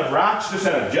sin, of righteousness,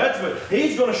 and of judgment.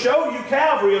 He's going to show you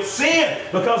Calvary of sin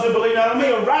because they believe not on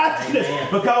me, of righteousness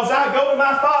because I go to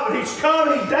my Father. He's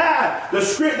come, He died. The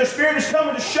Spirit is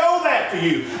coming to show that to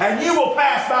you. And you will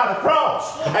pass by the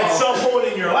cross at some point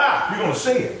in your life. You're going to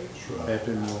see it.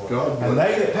 And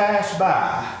they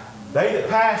that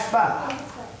pass by,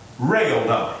 railed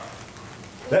on him.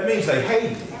 That means they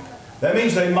hated him. That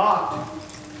means they mocked him.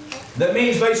 That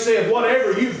means they said,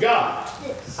 whatever you've got,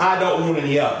 I don't want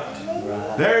any of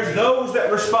it. There's those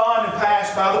that respond and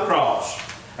pass by the cross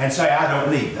and say, I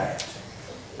don't need that.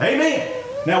 Amen.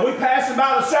 Now we pass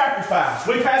by the sacrifice.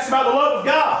 We pass by the love of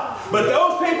God. But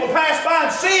those people pass by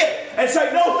and see it and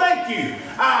say, no thank you.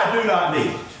 I do not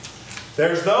need it.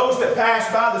 There's those that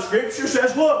pass by. The scripture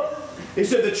says, look, it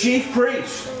said the chief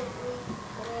priest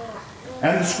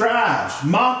and the scribes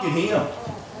mocking him.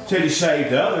 Said he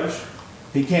saved others.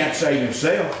 He can't save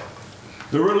himself.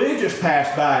 The religious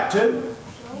passed by it too.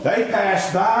 They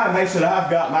passed by and they said, I've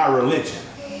got my religion.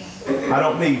 I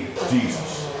don't need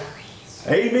Jesus.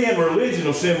 Amen. Religion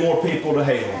will send more people to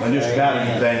hell than just about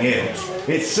anything else.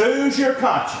 It soothes your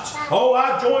conscience. Oh,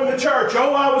 I joined the church.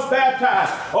 Oh, I was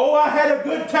baptized. Oh, I had a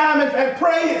good time and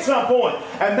prayed at some point.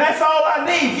 And that's all I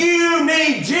need. You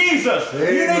need Jesus.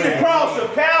 Amen. You need the cross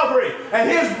of Calvary and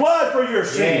His blood for your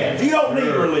sins. You don't need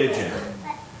religion.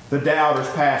 The doubters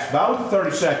passed by. Look at the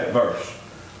 32nd verse.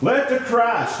 Let the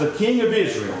Christ, the King of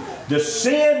Israel,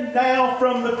 descend now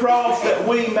from the cross that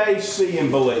we may see and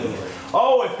believe.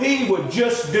 Oh, if He would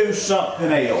just do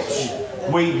something else,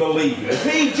 we believe it. If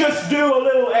He'd just do a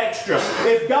little extra.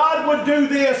 If God would do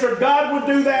this or God would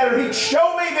do that or He'd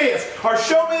show me this or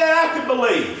show me that, I could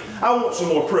believe. I want some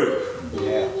more proof.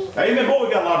 Yeah. Amen. Boy,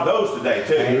 we got a lot of those today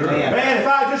too. Amen. Man, if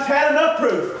I just had enough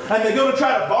proof and they're going to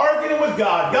try to bargain it with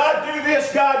God. God do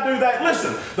this, God do that.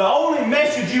 Listen, the only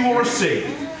message you will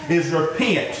receive is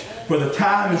repent, for the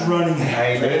time is running out.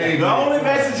 Amen. The only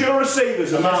message you'll receive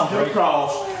is the message of the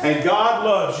cross, and God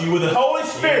loves you with the Holy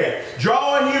Spirit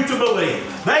drawing you to believe.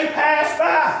 They passed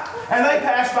by, and they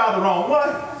passed by the wrong way.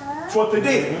 That's what they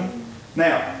did.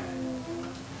 Now,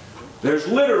 there's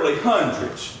literally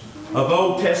hundreds of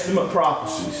Old Testament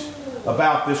prophecies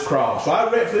about this cross. So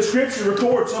I read the scripture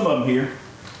records some of them here,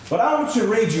 but I want to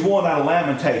read you one out of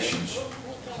Lamentations.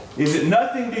 Is it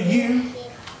nothing to you,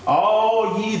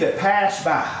 all ye that pass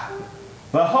by?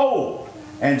 Behold,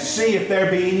 and see if there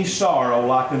be any sorrow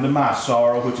like unto my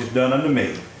sorrow which is done unto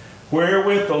me,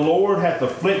 wherewith the Lord hath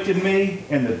afflicted me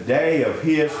in the day of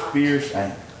His fierce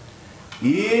anger.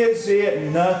 Is it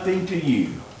nothing to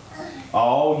you,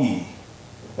 all ye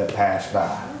that pass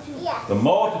by? The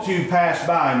multitude passed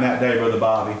by in that day, Brother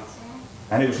Bobby,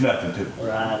 and it was nothing to them.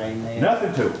 Right, amen.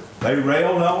 Nothing to them. They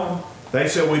railed on Him. They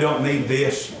said, we don't need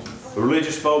this. The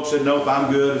religious folks said, nope, I'm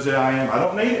good as I am. I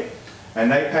don't need it. And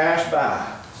they passed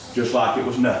by just like it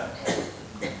was nothing.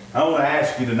 I want to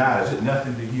ask you tonight, is it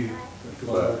nothing to you?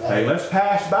 Hey, let's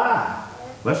pass by.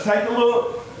 Let's take a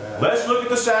look. Let's look at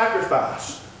the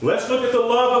sacrifice. Let's look at the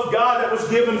love of God that was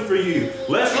given for you.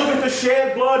 Let's look at the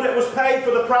shed blood that was paid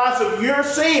for the price of your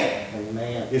sin.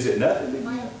 Amen. Is it nothing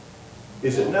to you?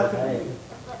 Is it nothing to you?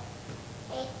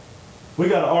 We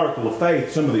got an article of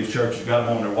faith. Some of these churches got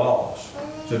them on their walls.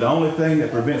 So the only thing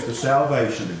that prevents the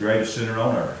salvation of the greatest sinner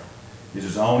on earth is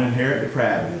his own inherent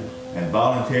depravity and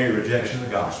voluntary rejection of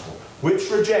the gospel. Which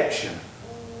rejection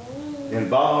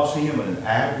involves him in an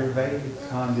aggravated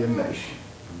condemnation.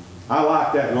 I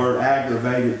like that word,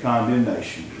 aggravated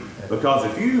condemnation. Because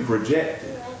if you've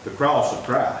rejected the cross of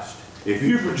Christ, if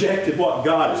you've rejected what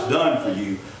God has done for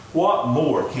you, what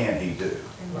more can He do?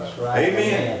 That's right.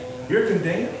 Amen. You're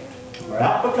condemned.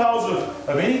 Not because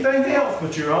of anything else,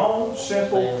 but your own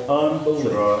simple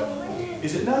unbelief.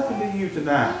 Is it nothing to you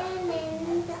tonight?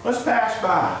 Let's pass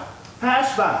by.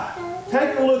 Pass by.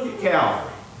 Take a look at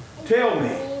Calvary. Tell me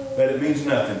that it means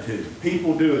nothing to you.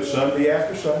 People do it Sunday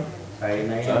after Sunday.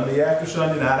 Amen. Sunday after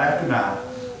Sunday, night after night.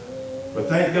 But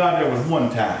thank God there was one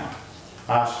time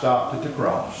I stopped at the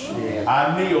cross. Yeah.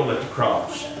 I kneeled at the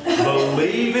cross,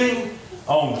 believing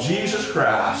on Jesus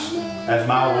Christ as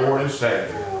my Lord and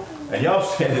Savior. And y'all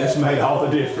said this made all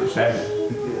the difference, hasn't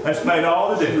it? That's made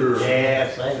all the difference.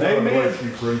 Yes, Amen. Bless you,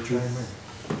 preacher.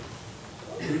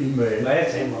 Amen.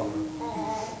 Bless him, Lord.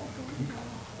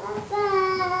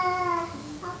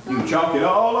 You can chalk it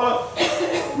all up,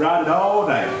 write it all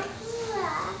down.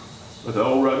 But the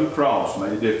old rugged cross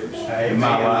made a difference in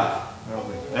my life.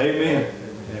 Amen.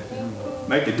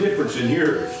 Make a difference in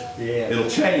yours. Yeah. It'll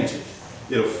change it.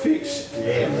 It'll fix it.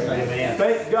 Yes, amen.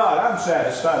 Thank God I'm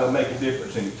satisfied it'll make a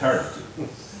difference in eternity.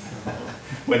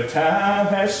 When time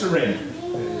has surrendered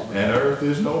and earth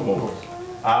is no more,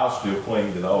 I'll still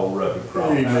cling to the old rugged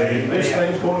cross. Amen. This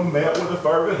thing's going to melt with a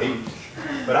fervent heat.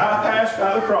 But I passed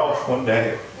by the cross one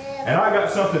day, and I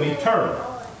got something eternal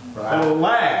that'll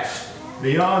last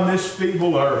beyond this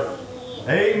feeble earth.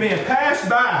 Amen. Pass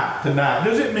by tonight.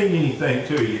 Does it mean anything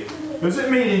to you? Does it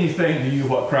mean anything to you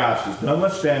what Christ has done?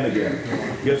 Let's stand together.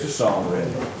 Get the song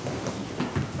ready.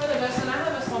 Brother Dustin, I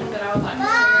have a song that I would like to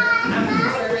share after the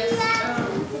service.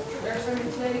 Their sermon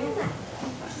today.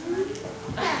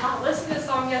 I listened to this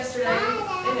song yesterday,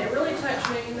 and it really touched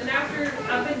me. And then after,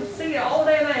 I've been singing it all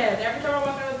day in my head. Every time I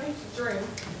walk out of the patient's room,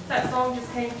 that song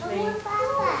just came to me.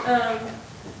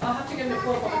 I'll have to get it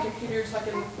pull up on my computer so I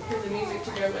can hear the music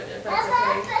to go with it, if that's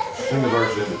okay. Sing the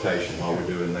verse of invitation while we're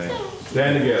doing that.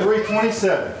 Stand together.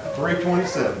 327.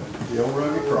 327. The old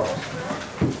rugged cross.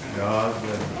 God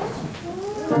bless.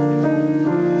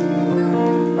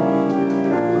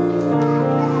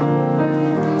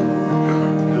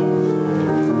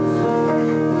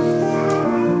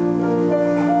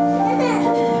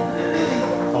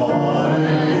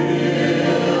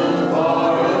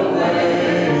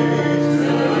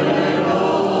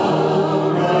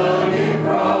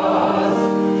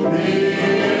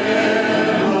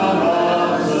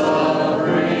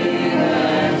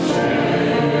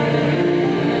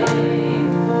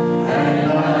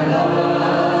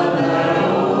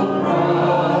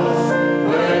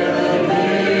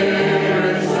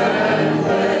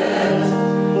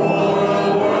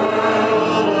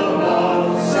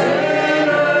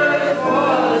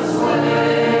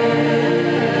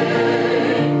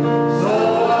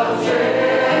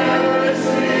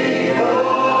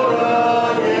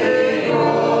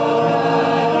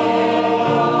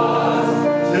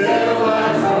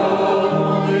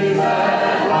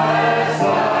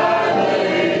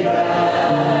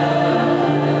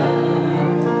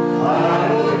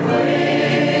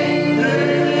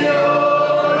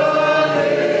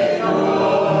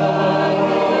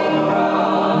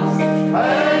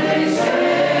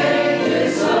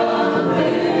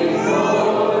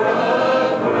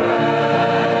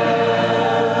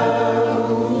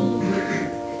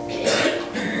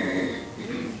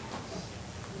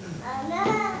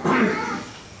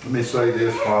 Let me say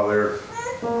this while they're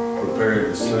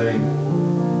preparing to sing.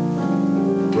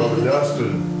 Brother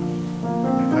Dustin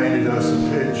painted us a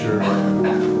picture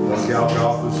of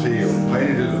Golgotha's Hill.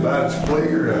 Painted it about as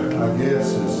clear, I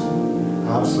guess, as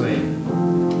I've seen.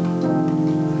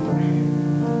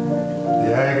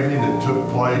 The agony that took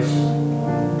place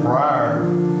prior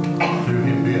to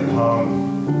him being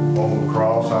hung on the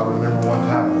cross. I remember one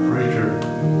time a preacher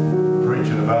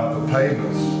preaching about the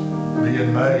payments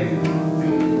being made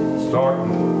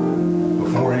starting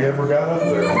before he ever got up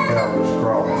there on Calvary's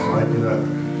cross, making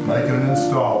an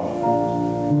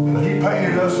installment. And he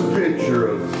painted us a picture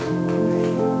of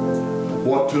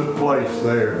what took place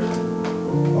there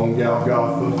on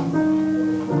Golgotha.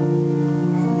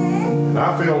 And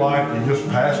I feel like he just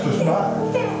passed us by,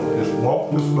 just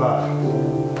walked us by.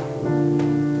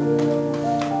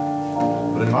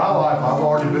 But in my life, I've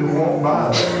already been walked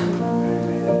by there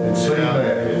and seen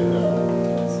that.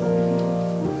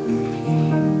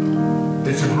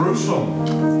 It's a gruesome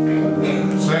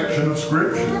section of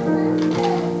Scripture.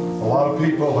 A lot of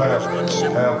people have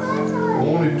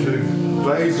wanted to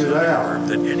phase it out.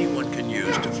 That anyone can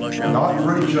use to flush out. Not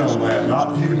preach on that,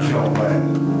 not teach on that.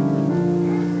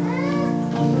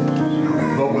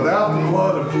 But without the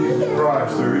blood of Jesus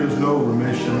Christ, there is no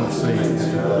remission of sins.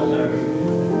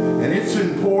 And And it's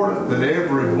important that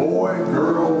every boy,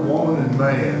 girl, woman, and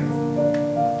man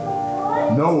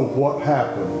know what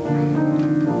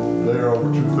happened there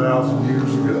over 2,000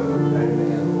 years ago.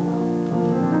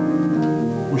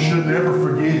 We should never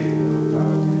forget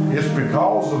it. It's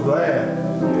because of that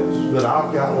that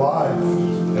I've got life,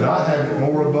 and I have it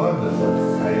more abundantly.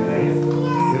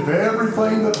 If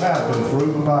everything that happened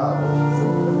through the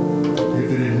Bible,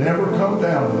 if it had never come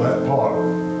down to that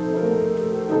part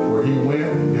where he went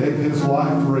and gave his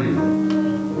life freely,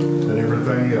 then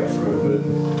everything else would have been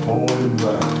void and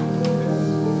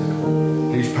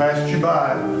vain. He's passed you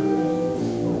by.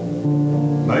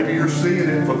 Maybe you're seeing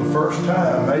it for the first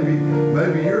time.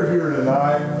 Maybe you're here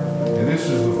tonight and this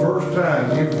is the first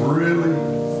time you've really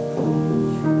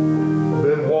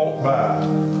been walked by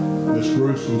this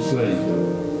gruesome scene.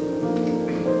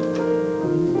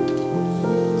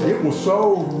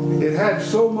 It had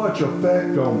so much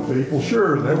effect on people.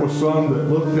 Sure, there was some that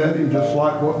looked at him just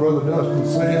like what Brother Dustin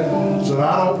said,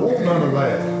 I don't want none of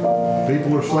that.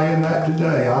 People are saying that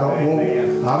today. I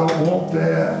don't want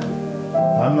that.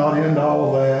 I'm not into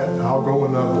all of that. I'll go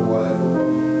another way.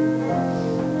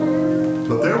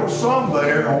 But there was some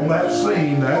there on that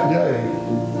scene that day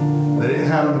that it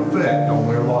had an effect on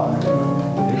their life.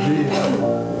 It did.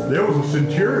 There was a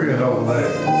centurion over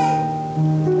there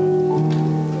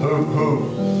who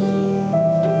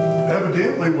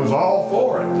evidently was all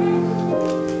for it,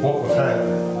 what was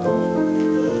happening.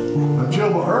 Until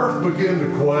the earth began to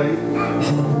quake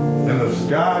and the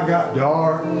sky got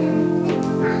dark.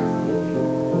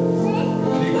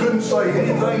 You couldn't say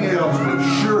anything else but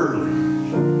surely,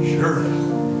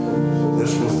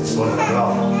 this was the Son of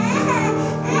God.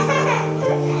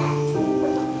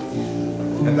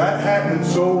 And that happened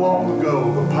so long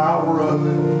ago, the power of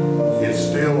it is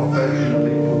still affecting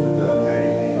people today.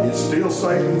 It's still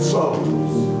saving souls.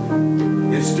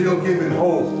 It's still giving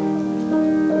hope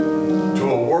to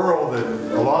a world that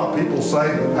a lot of people say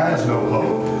has no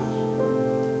hope.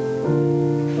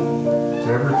 It's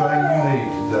everything you need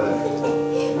today.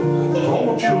 So I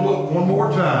want you to look one more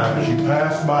time as you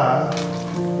pass by.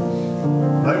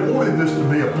 They wanted this to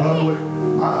be a public.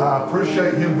 I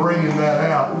appreciate him bringing that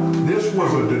out. This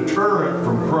was a deterrent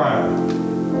from crime.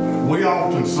 We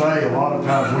often say, a lot of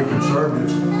times we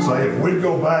conservatives say, if we'd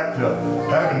go back to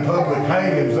having public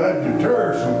hangings, that'd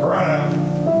deter some crime.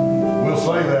 We'll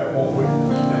say that, won't we?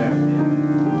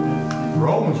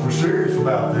 Romans were serious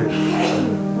about this.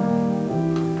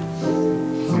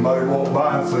 Somebody walked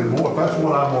by and said, boy, if that's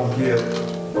what I'm going to get, I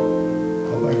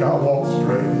think I'll walk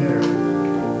straight in there.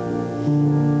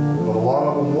 But a lot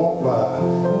of them walked by,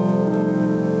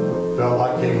 felt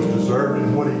like he was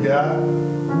deserving what he got.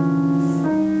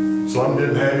 Some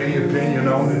didn't have any opinion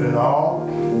on it at all.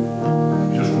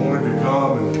 Just wanted to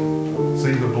come and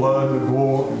see the blood and the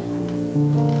gore.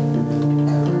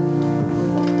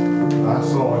 I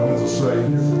saw him as a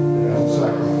Savior, as a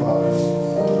sacrifice.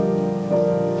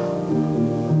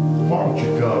 Why don't you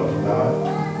come tonight?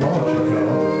 Why don't you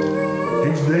come?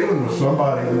 He's dealing with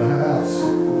somebody in the house.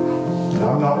 And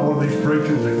I'm not one of these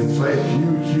preachers that can say it's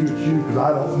you, because I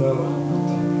don't know.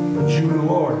 But you and the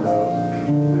Lord know.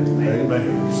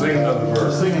 Amen. Sing another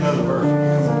verse. Sing another verse.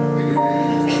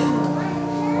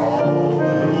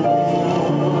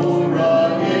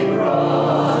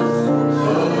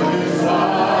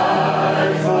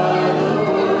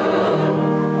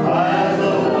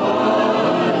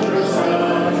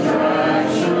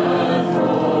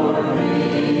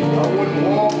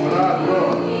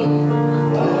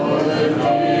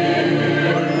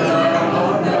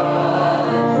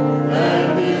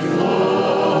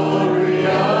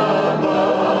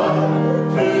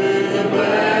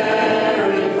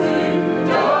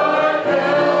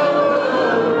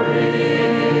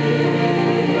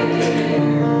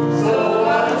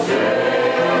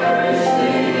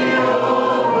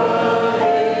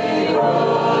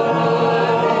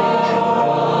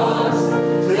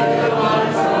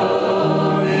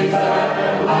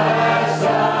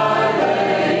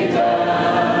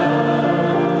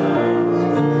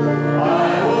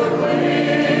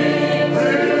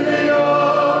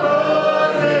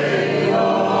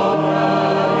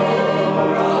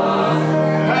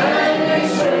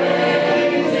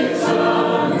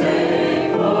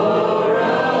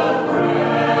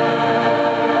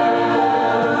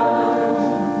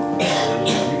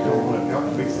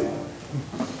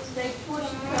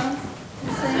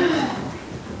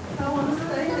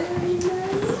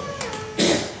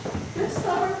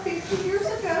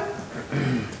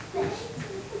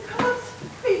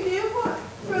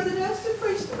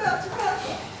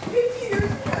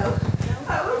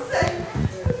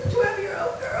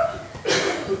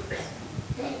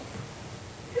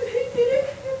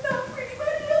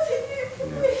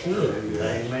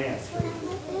 Amen.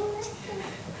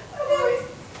 I've always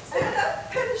said I've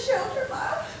had a shelter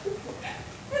life,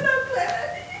 and I'm glad I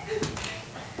did.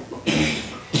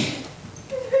 And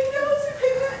who knows if he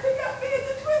wouldn't have got me as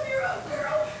a 12-year-old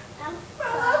girl, my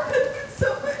life could have been so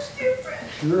much different.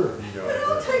 Sure. But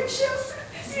I'll take shelter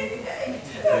any day.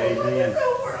 Amen. The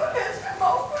whole world has to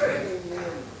offer. You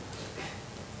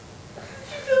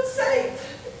feel safe.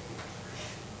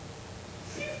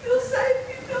 You feel safe.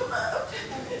 You feel loved.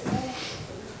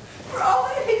 For all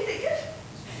that he did.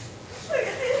 Look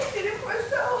at this. He did it for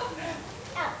us all.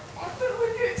 But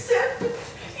when you accept it,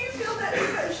 you feel that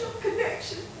emotional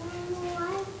connection.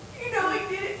 You know he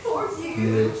did it for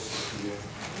you. Yes.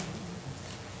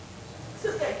 So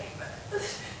thank you.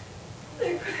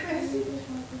 Thank you for the message.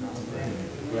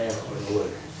 Glad for the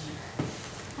Lord.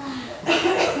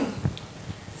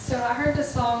 So I heard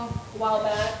this song a while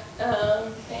back,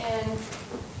 and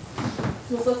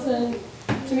was listening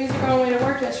to music on the way to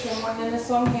work yesterday morning, and this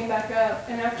song came back up.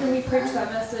 And after we preached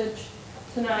that message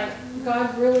tonight,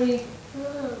 God really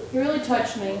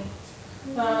touched me.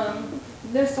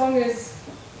 This song is,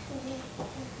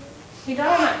 He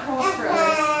died on that cross for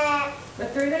us,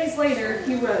 but 3 days later,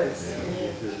 He rose.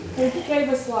 And He gave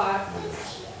us life.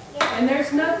 And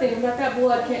there's nothing that that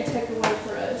blood can't take away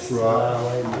for us.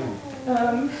 Right.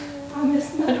 I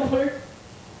miss my daughter.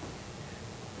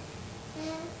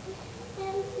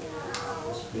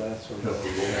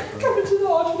 Coming to the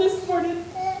altar this morning,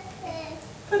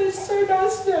 but it's so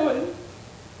nice knowing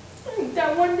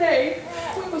that one day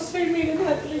we will soon meet in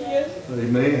heaven again.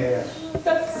 Amen.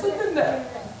 That's something that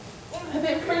I've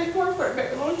been praying for a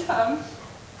very long time.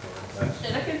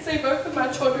 And I can say both of my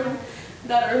children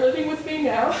that are living with me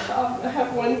now, I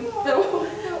have one that will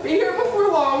be here before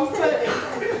long,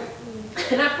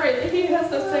 and I pray that he has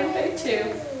the same thing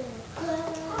too.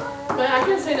 But I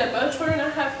can say that both children I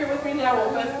have here with me now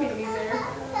will both meet me there.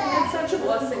 And it's such a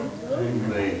blessing.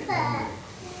 Amen.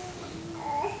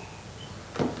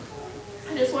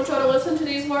 I just want y'all to listen to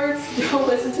these words. Don't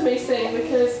listen to me sing,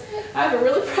 because I haven't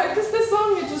really practiced this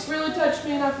song. It just really touched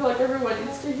me, and I feel like everyone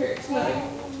needs to hear it tonight.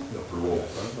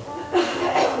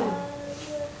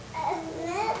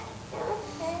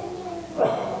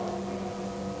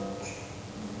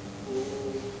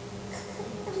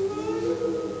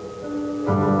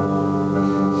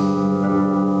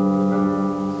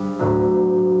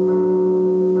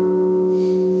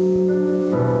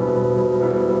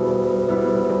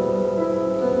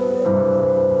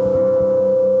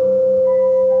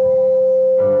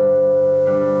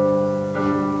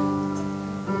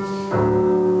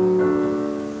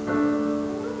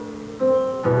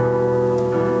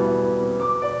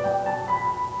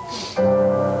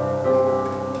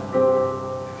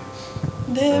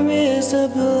 There is a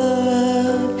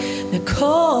blood that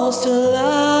calls to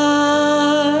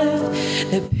life,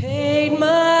 that paid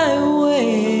my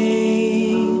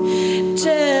way,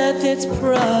 death its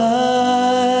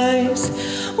price.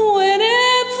 When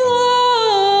it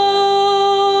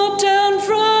flowed down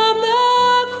from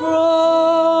the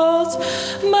cross,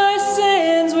 my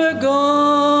sins were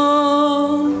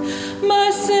gone,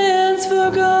 my sins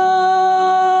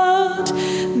forgot.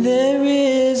 There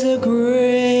is a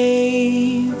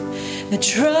grave that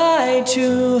tried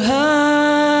to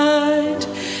hide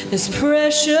this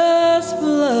precious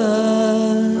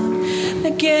blood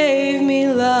that gave me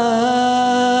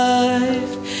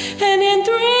life. And in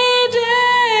 3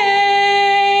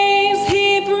 days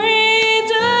he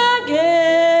breathed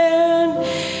again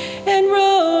and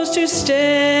rose to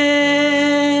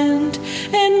stand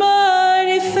in my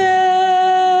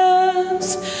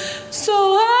defense. So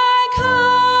I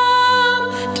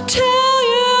come to tell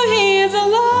you he is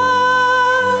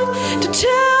alive, to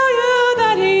tell you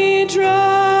that he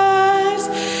dries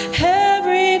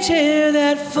every tear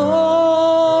that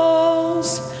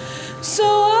falls. So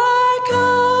I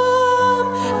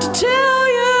come to tell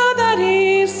you that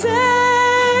he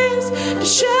saves, to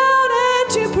shout and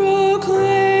to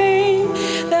proclaim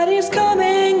that he's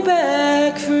coming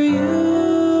back for you.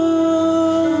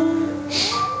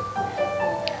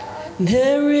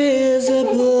 There is a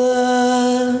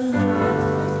blood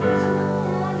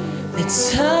that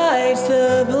sights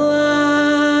the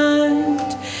blind,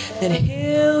 that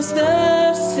heals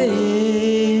the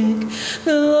sick,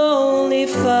 the lonely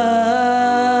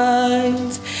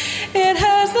finds. It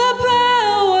has the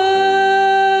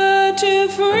power to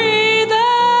free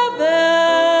the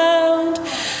bound,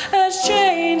 as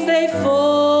chains they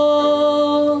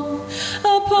fall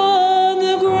upon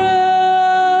the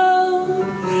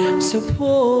ground. So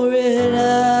pour it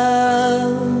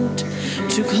out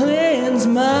to cleanse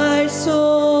my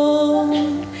soul,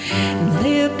 and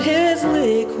let his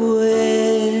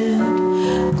liquid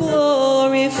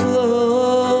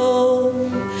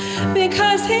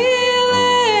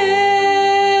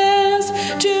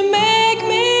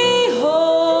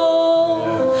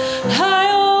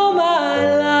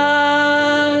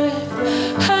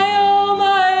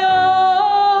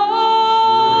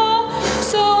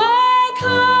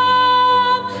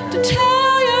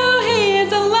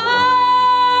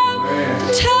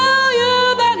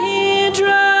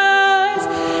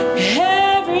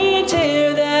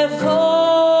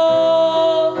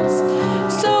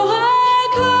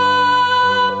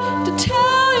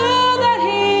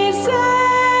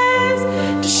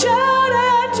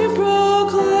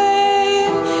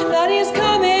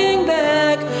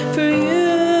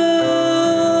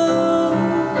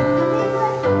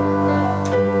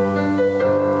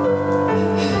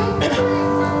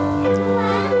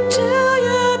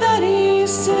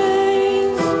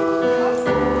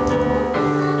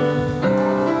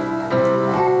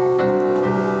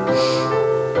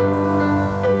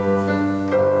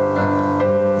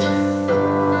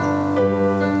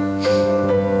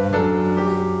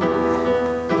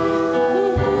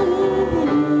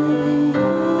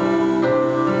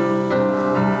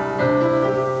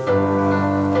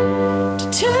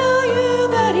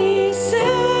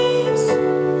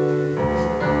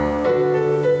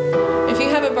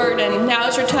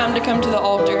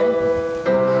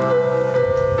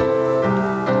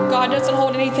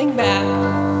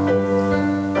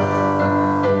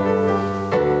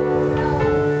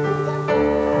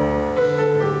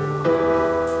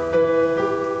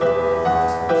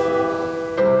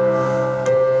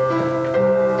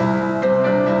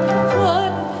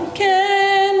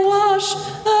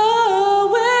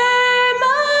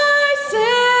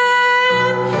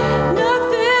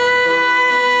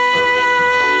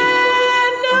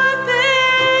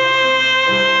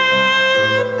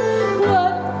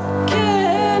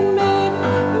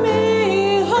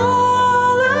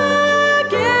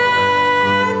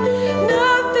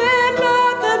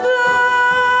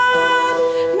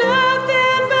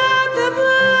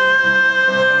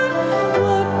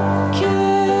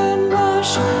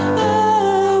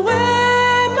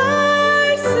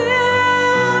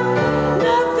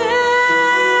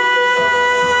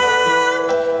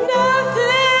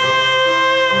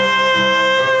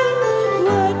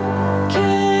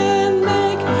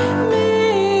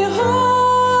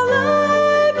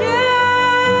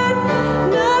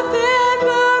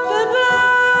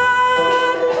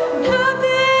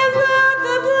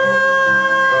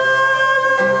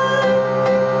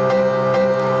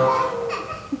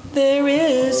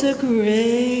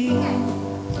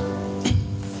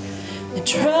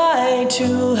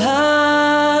To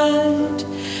hide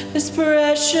this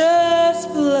precious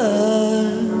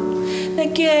blood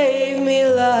that gave me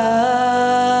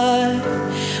life,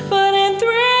 but in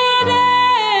 3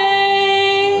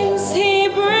 days he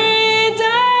breathed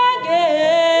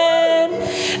again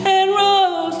and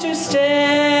rose to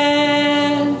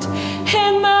stand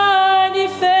in my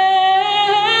defense.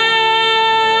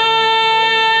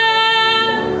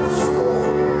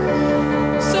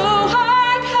 So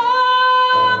I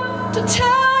come to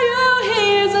tell you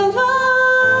he's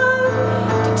alive,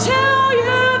 to tell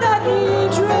you that he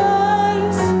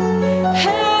dries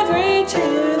every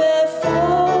tear that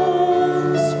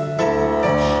falls.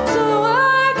 So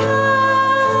I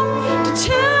come to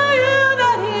tell you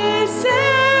that he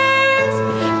saves,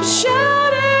 to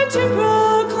shout and to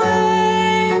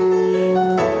proclaim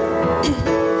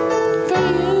for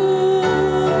you.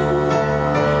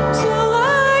 So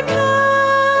I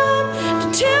come to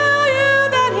tell you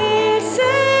that he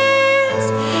saves,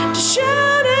 to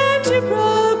shout and to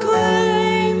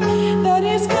proclaim that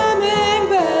he's coming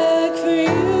back for you.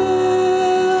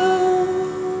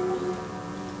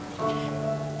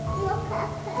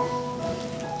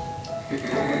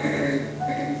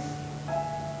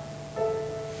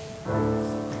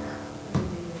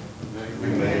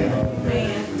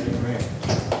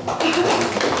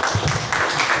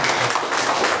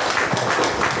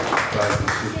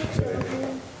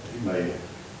 Amen.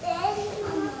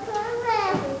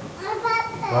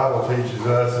 The Bible teaches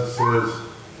us, it says,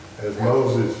 as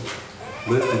Moses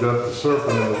lifted up the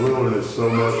serpent in the wilderness, so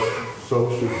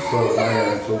should the Son of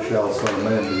Man, so shall the Son of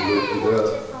Man be lifted up.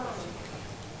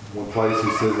 One place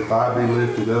he says, if I be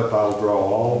lifted up, I will draw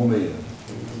all men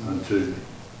unto me.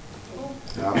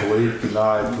 And I believe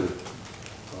tonight that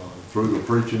through the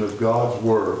preaching of God's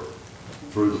Word,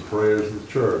 through the prayers of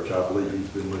the church, I believe he's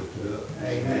been lifted up.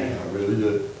 Amen. I really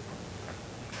do.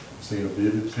 I've seen a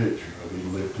vivid picture of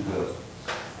him lifted up.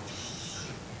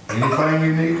 Anything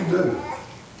you need to do,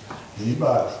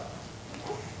 anybody.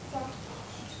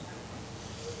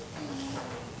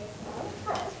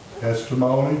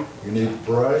 Testimony, you need to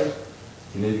pray,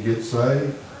 you need to get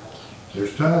saved,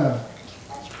 there's time.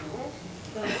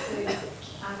 But see,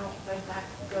 I don't think I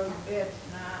could go to bed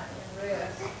tonight and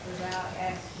rest without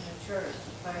asking the church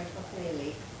to pray for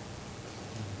Lily.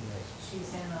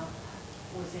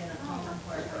 Was in a home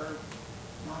where her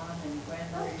mom and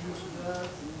grandmother used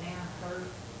drugs, and now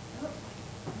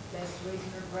that's the reason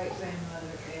her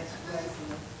great-grandmother passed away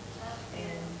from her.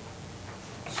 And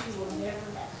she will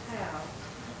never have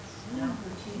an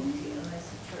opportunity unless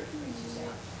the church reaches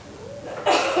out.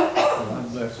 God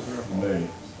bless her. Amen.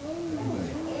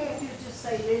 If you just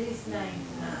say Lily's name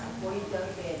tonight before you go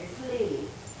to bed, it's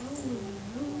Lily.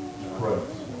 Pray.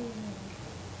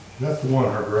 That's the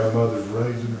one her grandmother's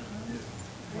raising her.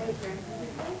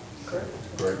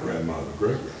 Great-grandmother. Great-grandmother,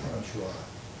 that's right.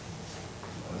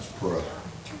 Let's pray.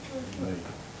 Amen.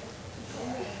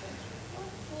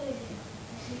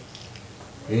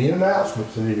 Any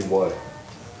announcements in any way?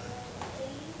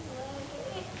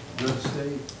 Good,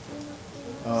 Steve.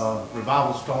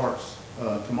 Revival starts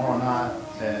tomorrow night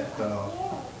at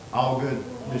All Good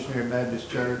Missionary Baptist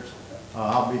Church.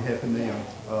 I'll be helping them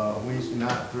Wednesday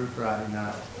night through Friday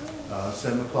night,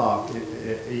 7 o'clock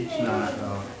each night.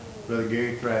 Brother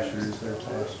Gary Thrasher is their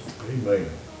pastor. Amen.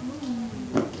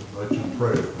 Let you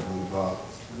pray for the revival.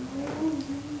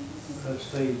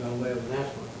 Steve, don't have an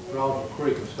announcement. Rawson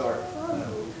Creek will start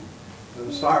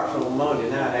It starts on Monday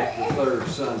night after the third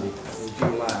Sunday in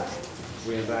July.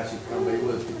 We invite you to come be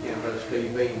with us. Again, Brother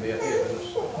Steve Bean be with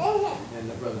us,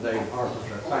 and Brother David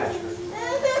Harper's our pastor.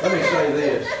 Let me say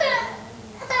this,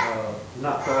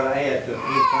 not try to add to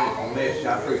anything from the message.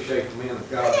 I appreciate the men of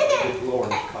God that the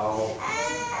Lord has called.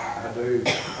 I do. I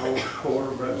want to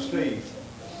support Brother Steve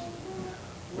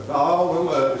with all the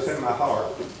love that's in my heart.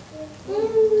 But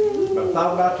I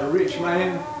thought about the rich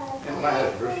man and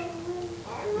Lazarus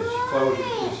as he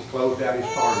closed out his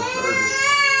part of the service.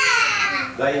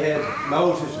 They had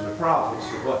Moses and the prophets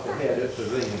is what they had up to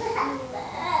them.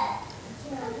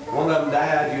 One of them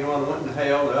died, you know, and went to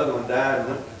hell. The other one died and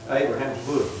went to Abraham's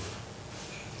bosom.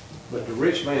 But the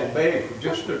rich man begged for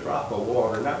just a drop of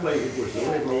water, and I believe it was the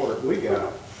living water that we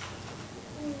got.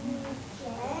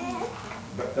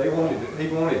 But he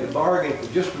wanted to bargain for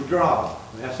just a drop.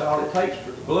 And that's all it takes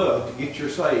for the blood to get you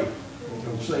saved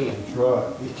from sin. That's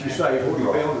right. Get you saved before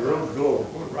you build the road to glory.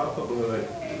 One drop of blood.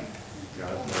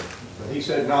 But he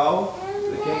said, no,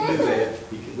 they can't do that.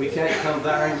 We can't come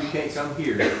there and you can't come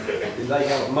here. And they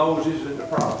have Moses and the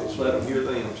prophets. Let them hear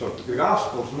them. So the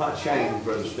gospel's not changed,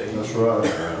 Brother Steve. That's right.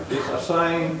 It's the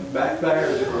same back there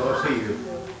as it was here.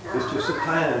 It's just the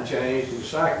time changed and the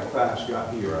sacrifice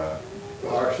got here for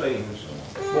our sins.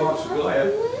 Well, I'm so glad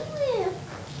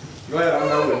I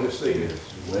know in this thing.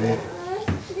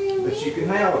 But you can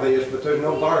have this, but there's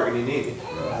no bargaining in it.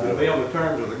 It'll be on the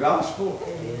terms of the gospel,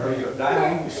 or you'll die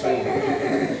in your sin.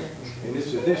 And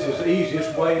this is the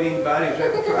easiest way anybody's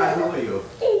ever tried to live,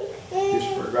 is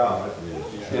for God.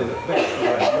 And the best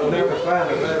way. You'll never find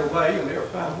a better way. You'll never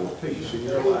find more peace in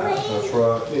your life. That's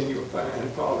right. Than you'll find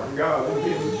following God and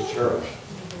being in the church.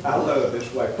 I love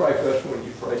this way. Pray for us when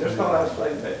you pray. Just thought I'd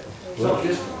say that. So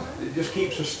it just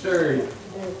keeps us stirring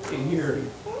in here.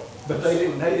 But they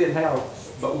didn't have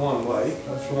but one way.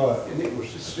 That's right. And it was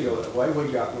still that way. We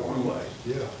got one way.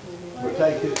 Yeah. We'll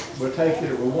take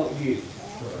it or we won't get it.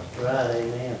 Right,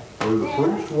 amen. Through the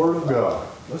preached word of God.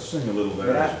 Let's sing a little bit.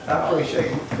 But I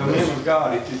appreciate the men of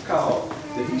God that He's called,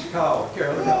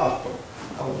 carry the gospel.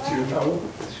 I want you to know,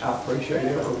 I appreciate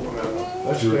every one of them.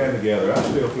 Let's stand together. I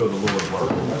still feel the Lord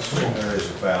working. Let's sing There Is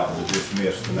a Fountain to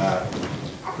dismiss tonight.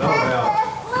 No doubt.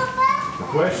 The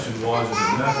question was, is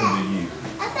it nothing to you? Is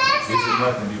it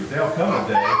nothing to you? There'll come a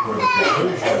day where the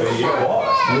conclusion will be, it was.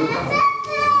 There's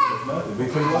nothing. It'll be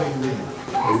too late to leave.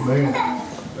 Amen.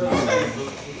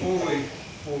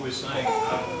 Before we sang,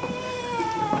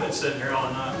 I've been sitting here all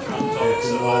night trying to talk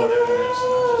myself out of this, and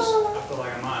I feel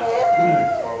like I might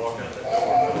have before I walk out that door,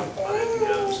 but I didn't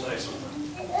get up and say something.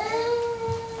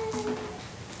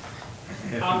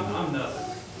 I'm nothing.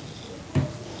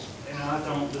 And I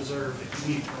don't deserve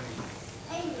anything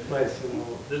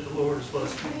that the Lord has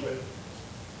blessed me with.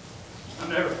 I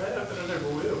never have, and I never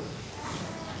will.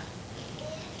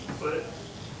 But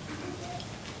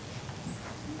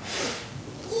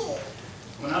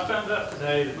when I found out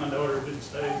today that my daughter had been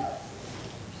saved,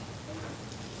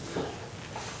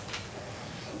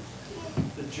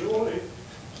 the joy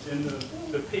and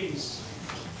the peace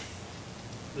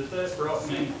that brought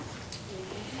me,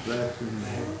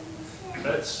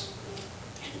 that's,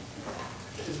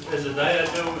 as a dad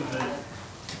knowing that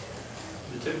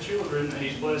the two children that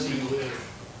He's blessed me with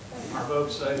are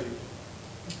both saved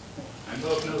and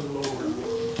both know the Lord.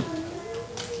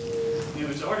 You know,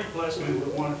 He's already blessed me with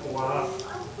a wonderful wife.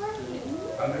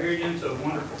 I married into a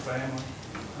wonderful family.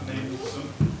 I mean,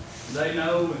 they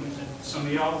know, and some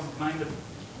of y'all may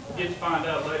get to find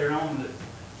out later on that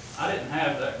I didn't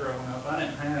have that growing up. I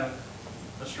didn't have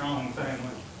a strong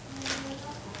family.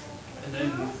 And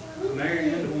then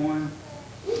married into one,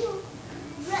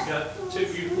 got two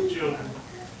beautiful children,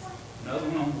 another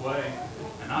one on the way,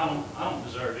 and I don't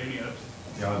deserve any of it.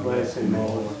 God bless you,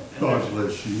 Lord. God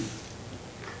bless you.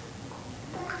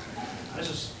 I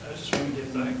just want to give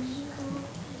thanks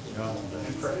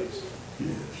and praise.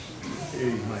 Yes.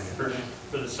 Amen.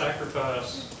 For the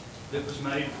sacrifice that was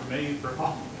made for me, for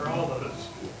all of us,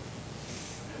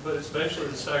 but especially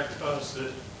the sacrifice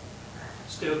that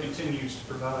still continues to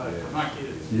provide for my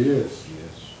kids. Yes.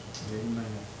 Yes. Amen.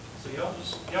 So y'all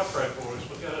pray for us.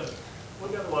 We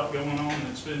got a lot going on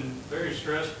that's been very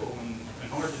stressful and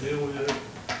hard to deal with,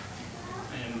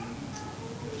 and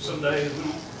some days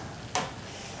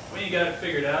we ain't got it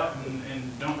figured out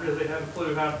and don't really have a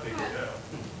clue how to figure it out.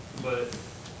 But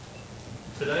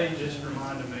today just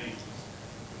reminded me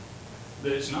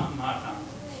that it's not my time.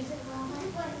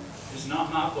 It's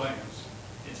not my plans.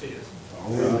 It's His.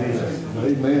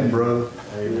 Amen, brother.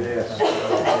 Yes.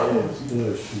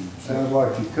 Bless you. Sounds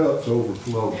like your cup's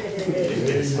overflowing.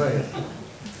 Amen.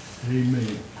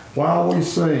 Amen. While we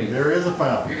sing, There is a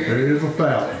fountain. there is a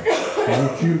fountain. I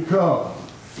want you to come.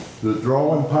 The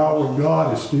drawing power of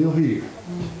God is still here.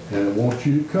 And I want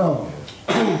you to come.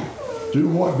 Do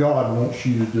what God wants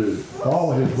you to do.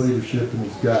 Follow His leadership and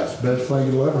His guidance. Best thing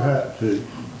that'll ever happen to you.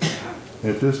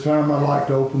 At this time, I'd like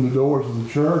to open the doors of the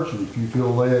church, and if you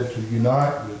feel led to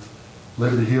unite with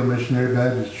Liberty Hill Missionary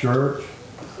Baptist Church,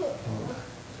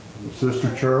 the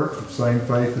sister church of Same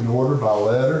Faith and Order by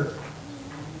letter,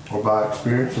 or by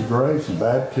experience of grace and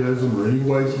baptism, or any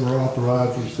way that we're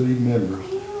authorized to receive members,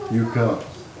 you come.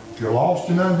 If you're lost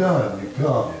and undone, you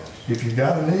come. If you've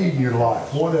got a need in your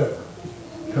life, whatever,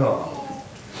 come.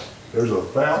 There's a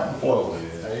fountain flowing.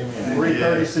 Amen.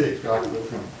 336, Dr.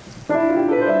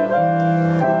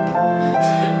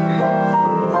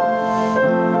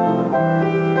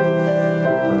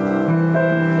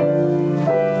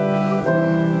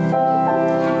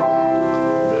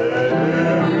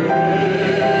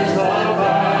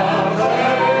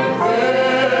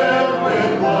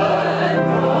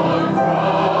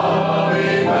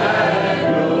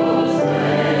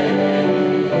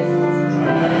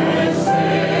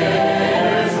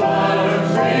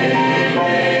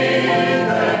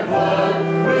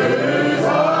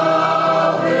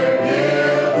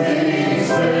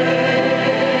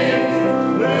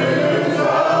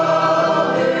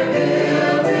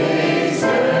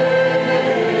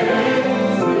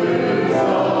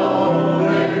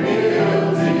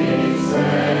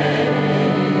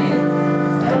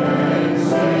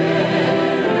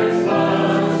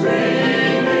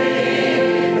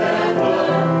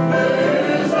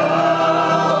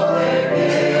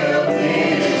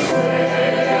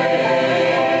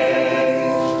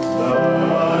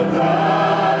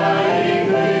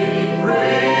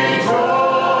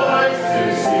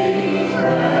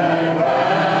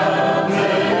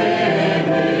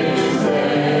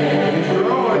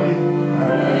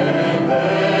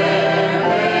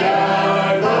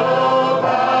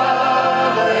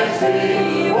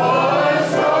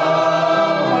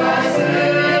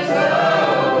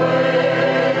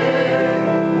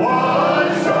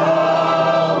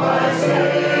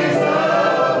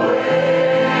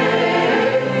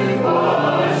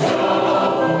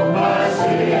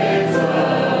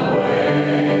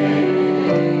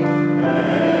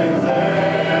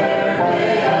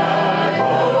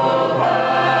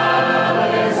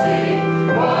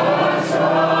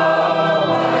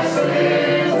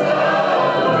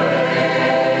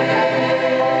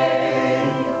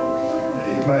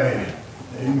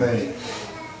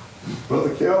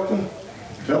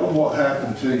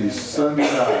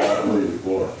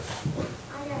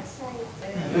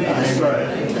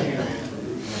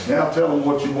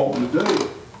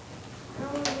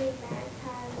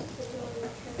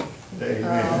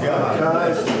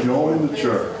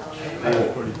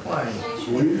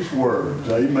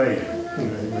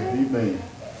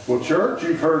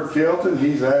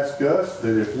 He's asked us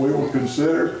that if we will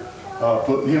consider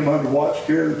putting him under watch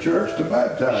care of the church to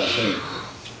baptize him.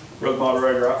 Brother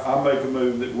Moderator, I make a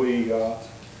move that we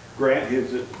grant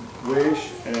his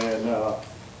wish and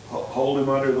hold him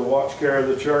under the watch care of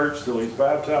the church till he's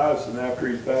baptized, and after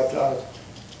he's baptized,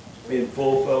 in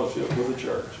full fellowship with the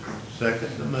church. Second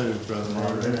the move, Brother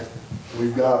Moderator.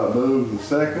 We've got a move and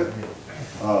second.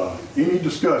 Any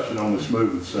discussion on this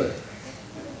move and second?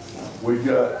 We've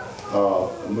got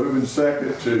moving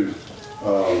second to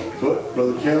put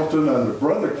Brother Kelton under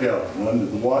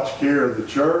the watch care of the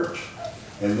church,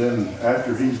 and then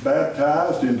after he's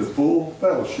baptized into full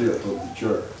fellowship of the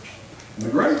church. And the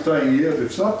great thing is,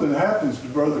 if something happens to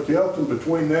Brother Kelton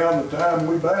between now and the time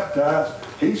we baptize,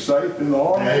 he's safe in the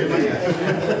arms of the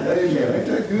Lord. Amen. Ain't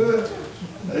that good?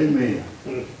 Amen.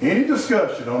 Any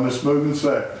discussion on this moving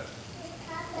second?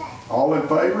 All in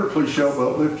favor, please show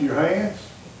by uplifting your hands.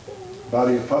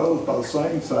 Body opposed by the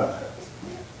same side.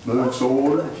 Move so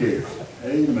ordered and carried.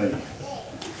 Amen.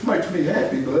 Makes me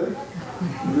happy, buddy.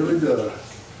 It really does.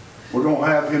 We're going to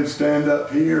have him stand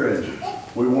up here, and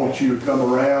we want you to come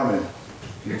around.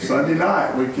 And Sunday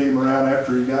night, we came around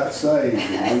after he got saved,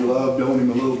 and we loved on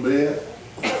him a little bit.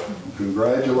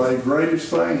 Congratulate, greatest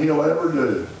thing he'll ever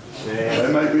do.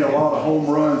 There may be a lot of home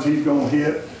runs he's going to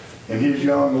hit in his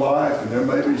young life, and there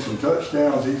may be some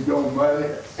touchdowns he's going to make,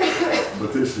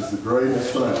 but this is the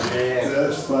greatest thing.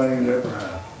 Best thing ever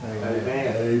happened.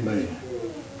 Amen.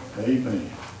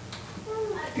 Amen.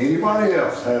 Anybody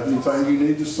else have anything you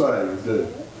need to say or do?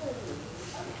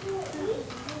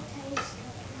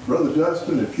 Brother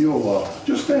Dustin, if you'll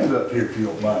just stand up here if you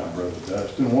don't mind, Brother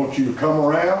Dustin. I want you to come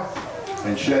around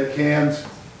and shake hands.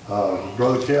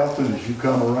 Brother Kelton, as you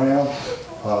come around,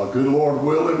 good Lord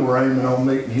willing, we're aiming on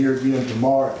meeting here again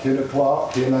tomorrow at 10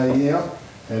 o'clock, 10 a.m.,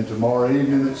 and tomorrow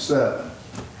evening at 7.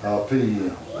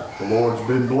 p.m. The Lord's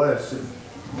been blessing.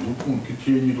 And we're going to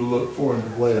continue to look for Him to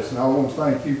bless. And I want to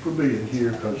thank you for being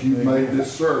here, because you've made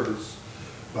this service,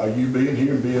 by you being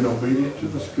here and being obedient to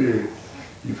the Spirit,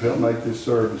 you've helped make this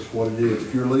service what it is.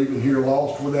 If you're leaving here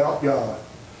lost without God,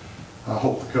 I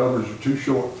hope the covers are too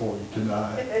short for you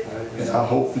tonight. And I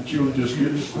hope that you'll just get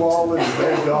to swallow and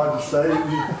beg God to save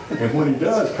you. And when He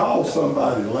does, call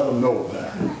somebody and let them know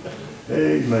about it.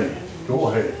 Amen. Go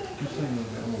ahead.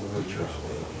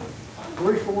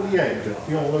 348, if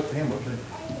you don't look at him,